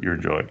you're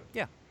enjoying.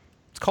 Yeah.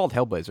 It's called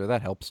Hellblazer.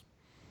 That helps.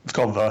 It's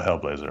called The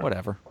Hellblazer.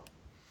 Whatever.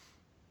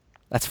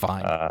 That's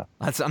fine.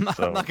 I'm not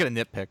going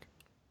to nitpick.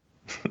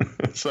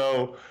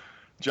 So,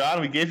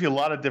 John, we gave you a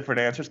lot of different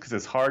answers because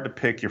it's hard to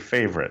pick your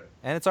favorite.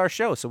 And it's our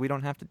show, so we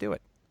don't have to do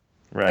it.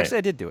 Right. Actually,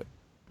 I did do it.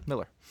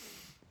 Miller.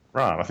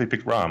 Rom. I think you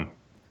picked Rom.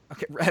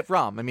 Okay,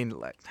 Rom. I mean,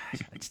 I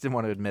just didn't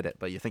want to admit it,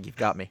 but you think you've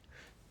got me.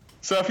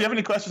 So if you have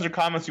any questions or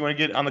comments you want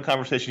to get on the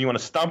conversation, you want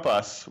to stump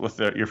us with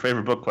your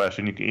favorite book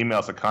question, you can email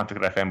us at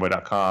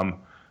contact@fanboy.com.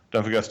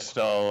 Don't forget to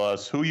tell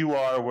us who you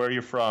are, where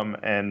you're from,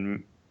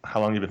 and how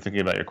long you've been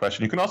thinking about your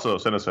question. You can also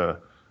send us a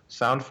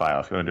sound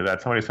file if you want to do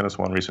that. Somebody sent us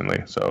one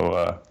recently,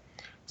 so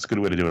it's a good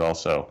way to do it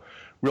also.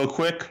 Real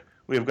quick,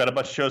 we've got a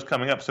bunch of shows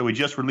coming up. So we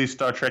just released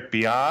Star Trek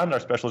Beyond, our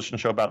special edition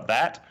show about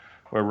that,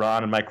 where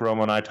Ron and Mike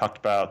Romo and I talked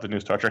about the new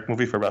Star Trek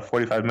movie for about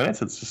 45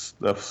 minutes. It's just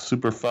a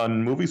super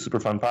fun movie, super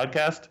fun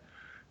podcast.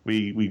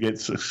 We get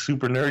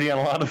super nerdy on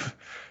a lot of.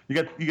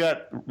 You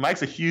got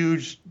Mike's a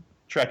huge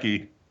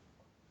Trekkie.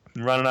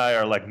 Ron and I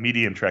are like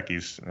medium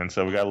Trekkies, and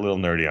so we got a little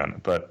nerdy on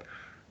it. But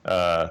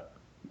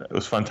it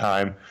was a fun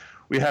time.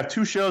 We have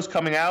 2 shows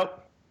coming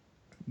out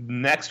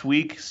next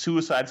week.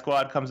 Suicide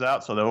Squad comes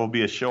out, so there will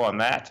be a show on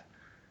that,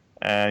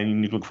 and you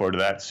need to look forward to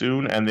that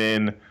soon. And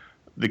then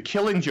The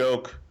Killing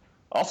Joke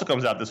also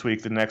comes out this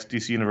week, the next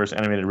DC Universe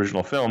animated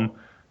original film.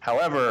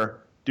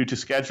 However, due to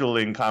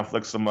scheduling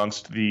conflicts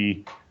amongst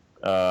the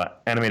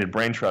animated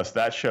Brain Trust,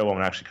 that show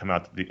won't actually come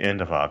out at the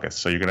end of August.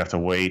 So you're going to have to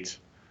wait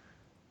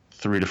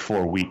 3 to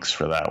 4 weeks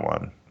for that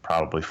one,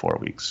 probably 4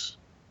 weeks.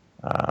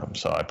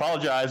 So I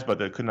apologize,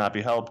 but it could not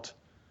be helped.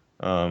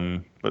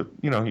 But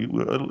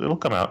it'll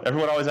come out.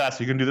 Everyone always asks,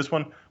 "Are you gonna do this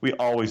one?" We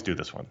always do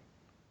this one.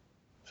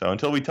 So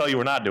until we tell you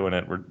we're not doing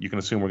it, you can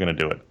assume we're gonna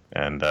do it,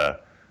 and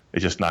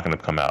it's just not gonna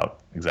come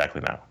out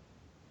exactly now.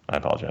 I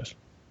apologize.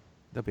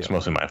 It's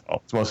mostly my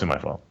fault. It's mostly my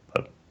fault.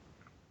 But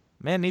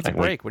man needs a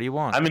break. What do you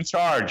want? I'm in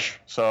charge,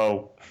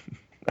 so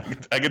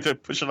I get to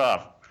push it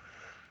off.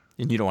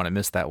 And you don't want to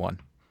miss that one.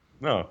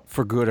 No.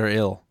 For good or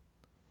ill.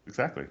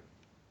 Exactly.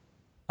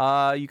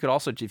 You could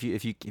also, if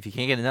you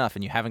can't get enough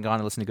and you haven't gone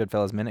to listen to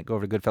Goodfellas Minute, go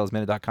over to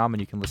goodfellasminute.com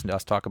and you can listen to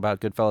us talk about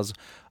Goodfellas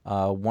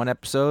one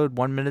episode,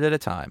 1 minute at a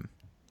time.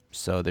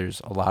 So there's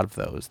a lot of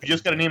those. We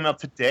just got an email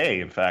today,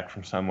 in fact,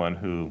 from someone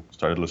who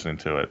started listening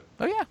to it.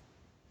 Oh, yeah.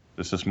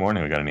 This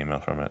morning we got an email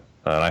from it.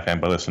 An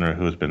iFanboy listener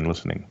who has been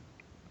listening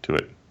to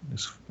it.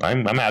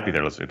 I'm happy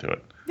they're listening to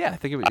it. Yeah, I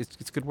think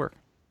it's good work.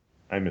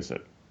 I miss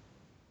it.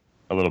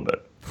 A little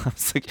bit. I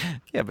was like,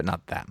 yeah, but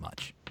not that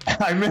much.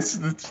 I miss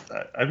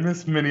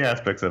many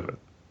aspects of it.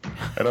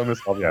 I don't miss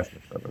all the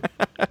aspects of it.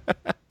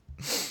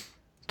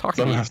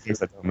 Some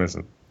aspects I don't miss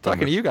it.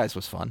 Talking to you guys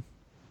was fun.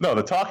 No,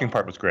 the talking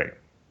part was great.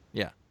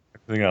 Yeah.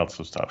 Everything else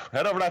was tough.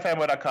 Head over to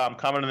ifanboy.com,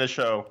 comment on this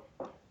show,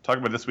 talk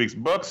about this week's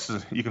books.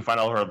 You can find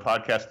all of our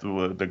podcasts.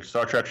 The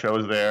Star Trek show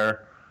is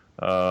there.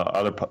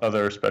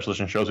 Other special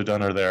edition shows we've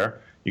done are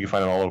there. You can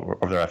find them all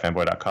over there at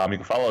ifanboy.com. You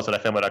can follow us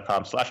at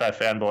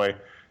ifanboy.com/ifanboy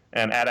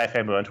and at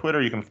ifanboy on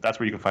Twitter. That's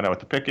where you can find out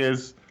what the pick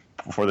is.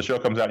 Before the show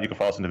comes out, you can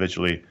follow us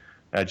individually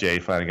at Jay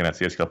Flanagan, at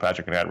CS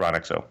Kilpatrick, and at Ron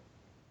XO.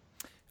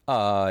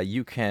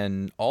 You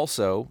can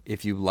also,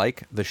 if you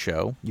like the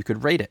show, you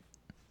could rate it.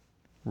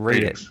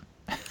 Ratings.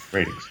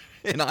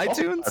 In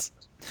iTunes?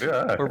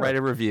 Yeah. Or write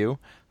a review.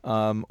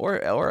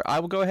 Or I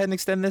will go ahead and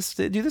extend this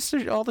to do this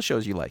to all the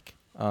shows you like.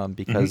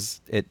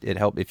 Because it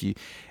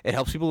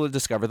helps people to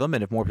discover them,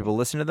 and if more people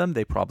listen to them,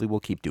 they probably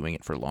will keep doing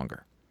it for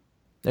longer.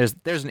 There's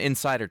an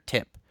insider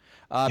tip.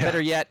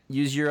 Better yet,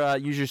 use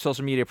your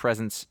social media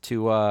presence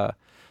to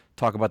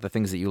talk about the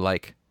things that you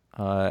like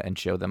and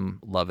show them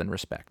love and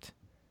respect.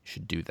 You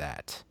should do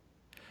that.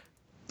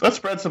 Let's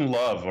spread some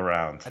love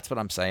around. That's what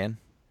I'm saying.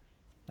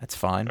 That's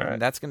fine. Right.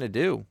 And that's gonna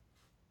do.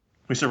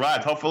 We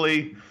survived.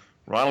 Hopefully,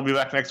 Ron will be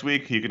back next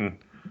week. We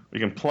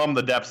can plumb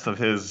the depths of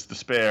his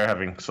despair,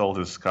 having sold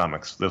his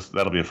comics.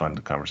 That'll be a fun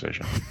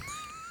conversation.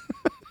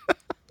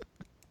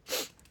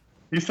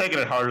 He's taking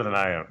it harder than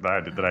I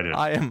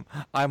did.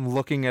 I'm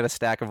looking at a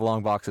stack of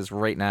long boxes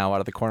right now out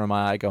of the corner of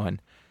my eye, going,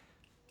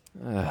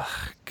 "Ugh,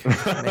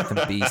 make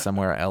them be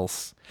somewhere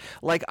else."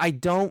 Like I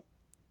don't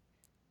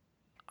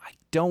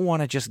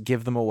want to just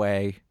give them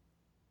away,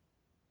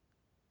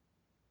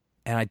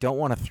 and I don't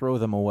want to throw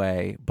them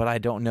away, but I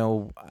don't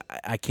know.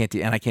 I can't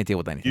deal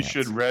with anything. You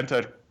should rent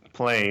a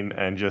plane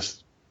and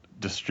just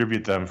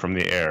distribute them from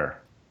the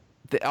air.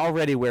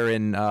 Already we're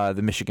in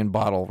the Michigan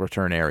bottle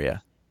return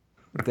area.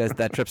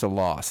 That trip's a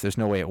loss. There's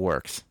no way it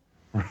works.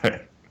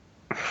 Right.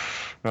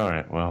 All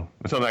right. Well,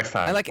 until next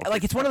time. I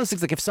like it's one of those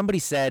things. Like if somebody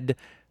said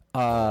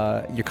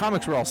your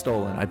comics were all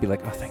stolen, I'd be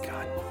like, oh, thank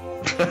God.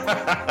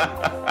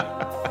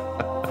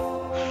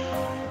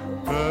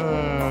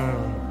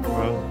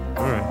 Well,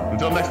 all right.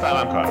 Until next time,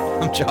 I'm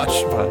Conor. I'm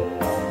Josh.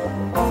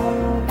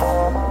 Bye.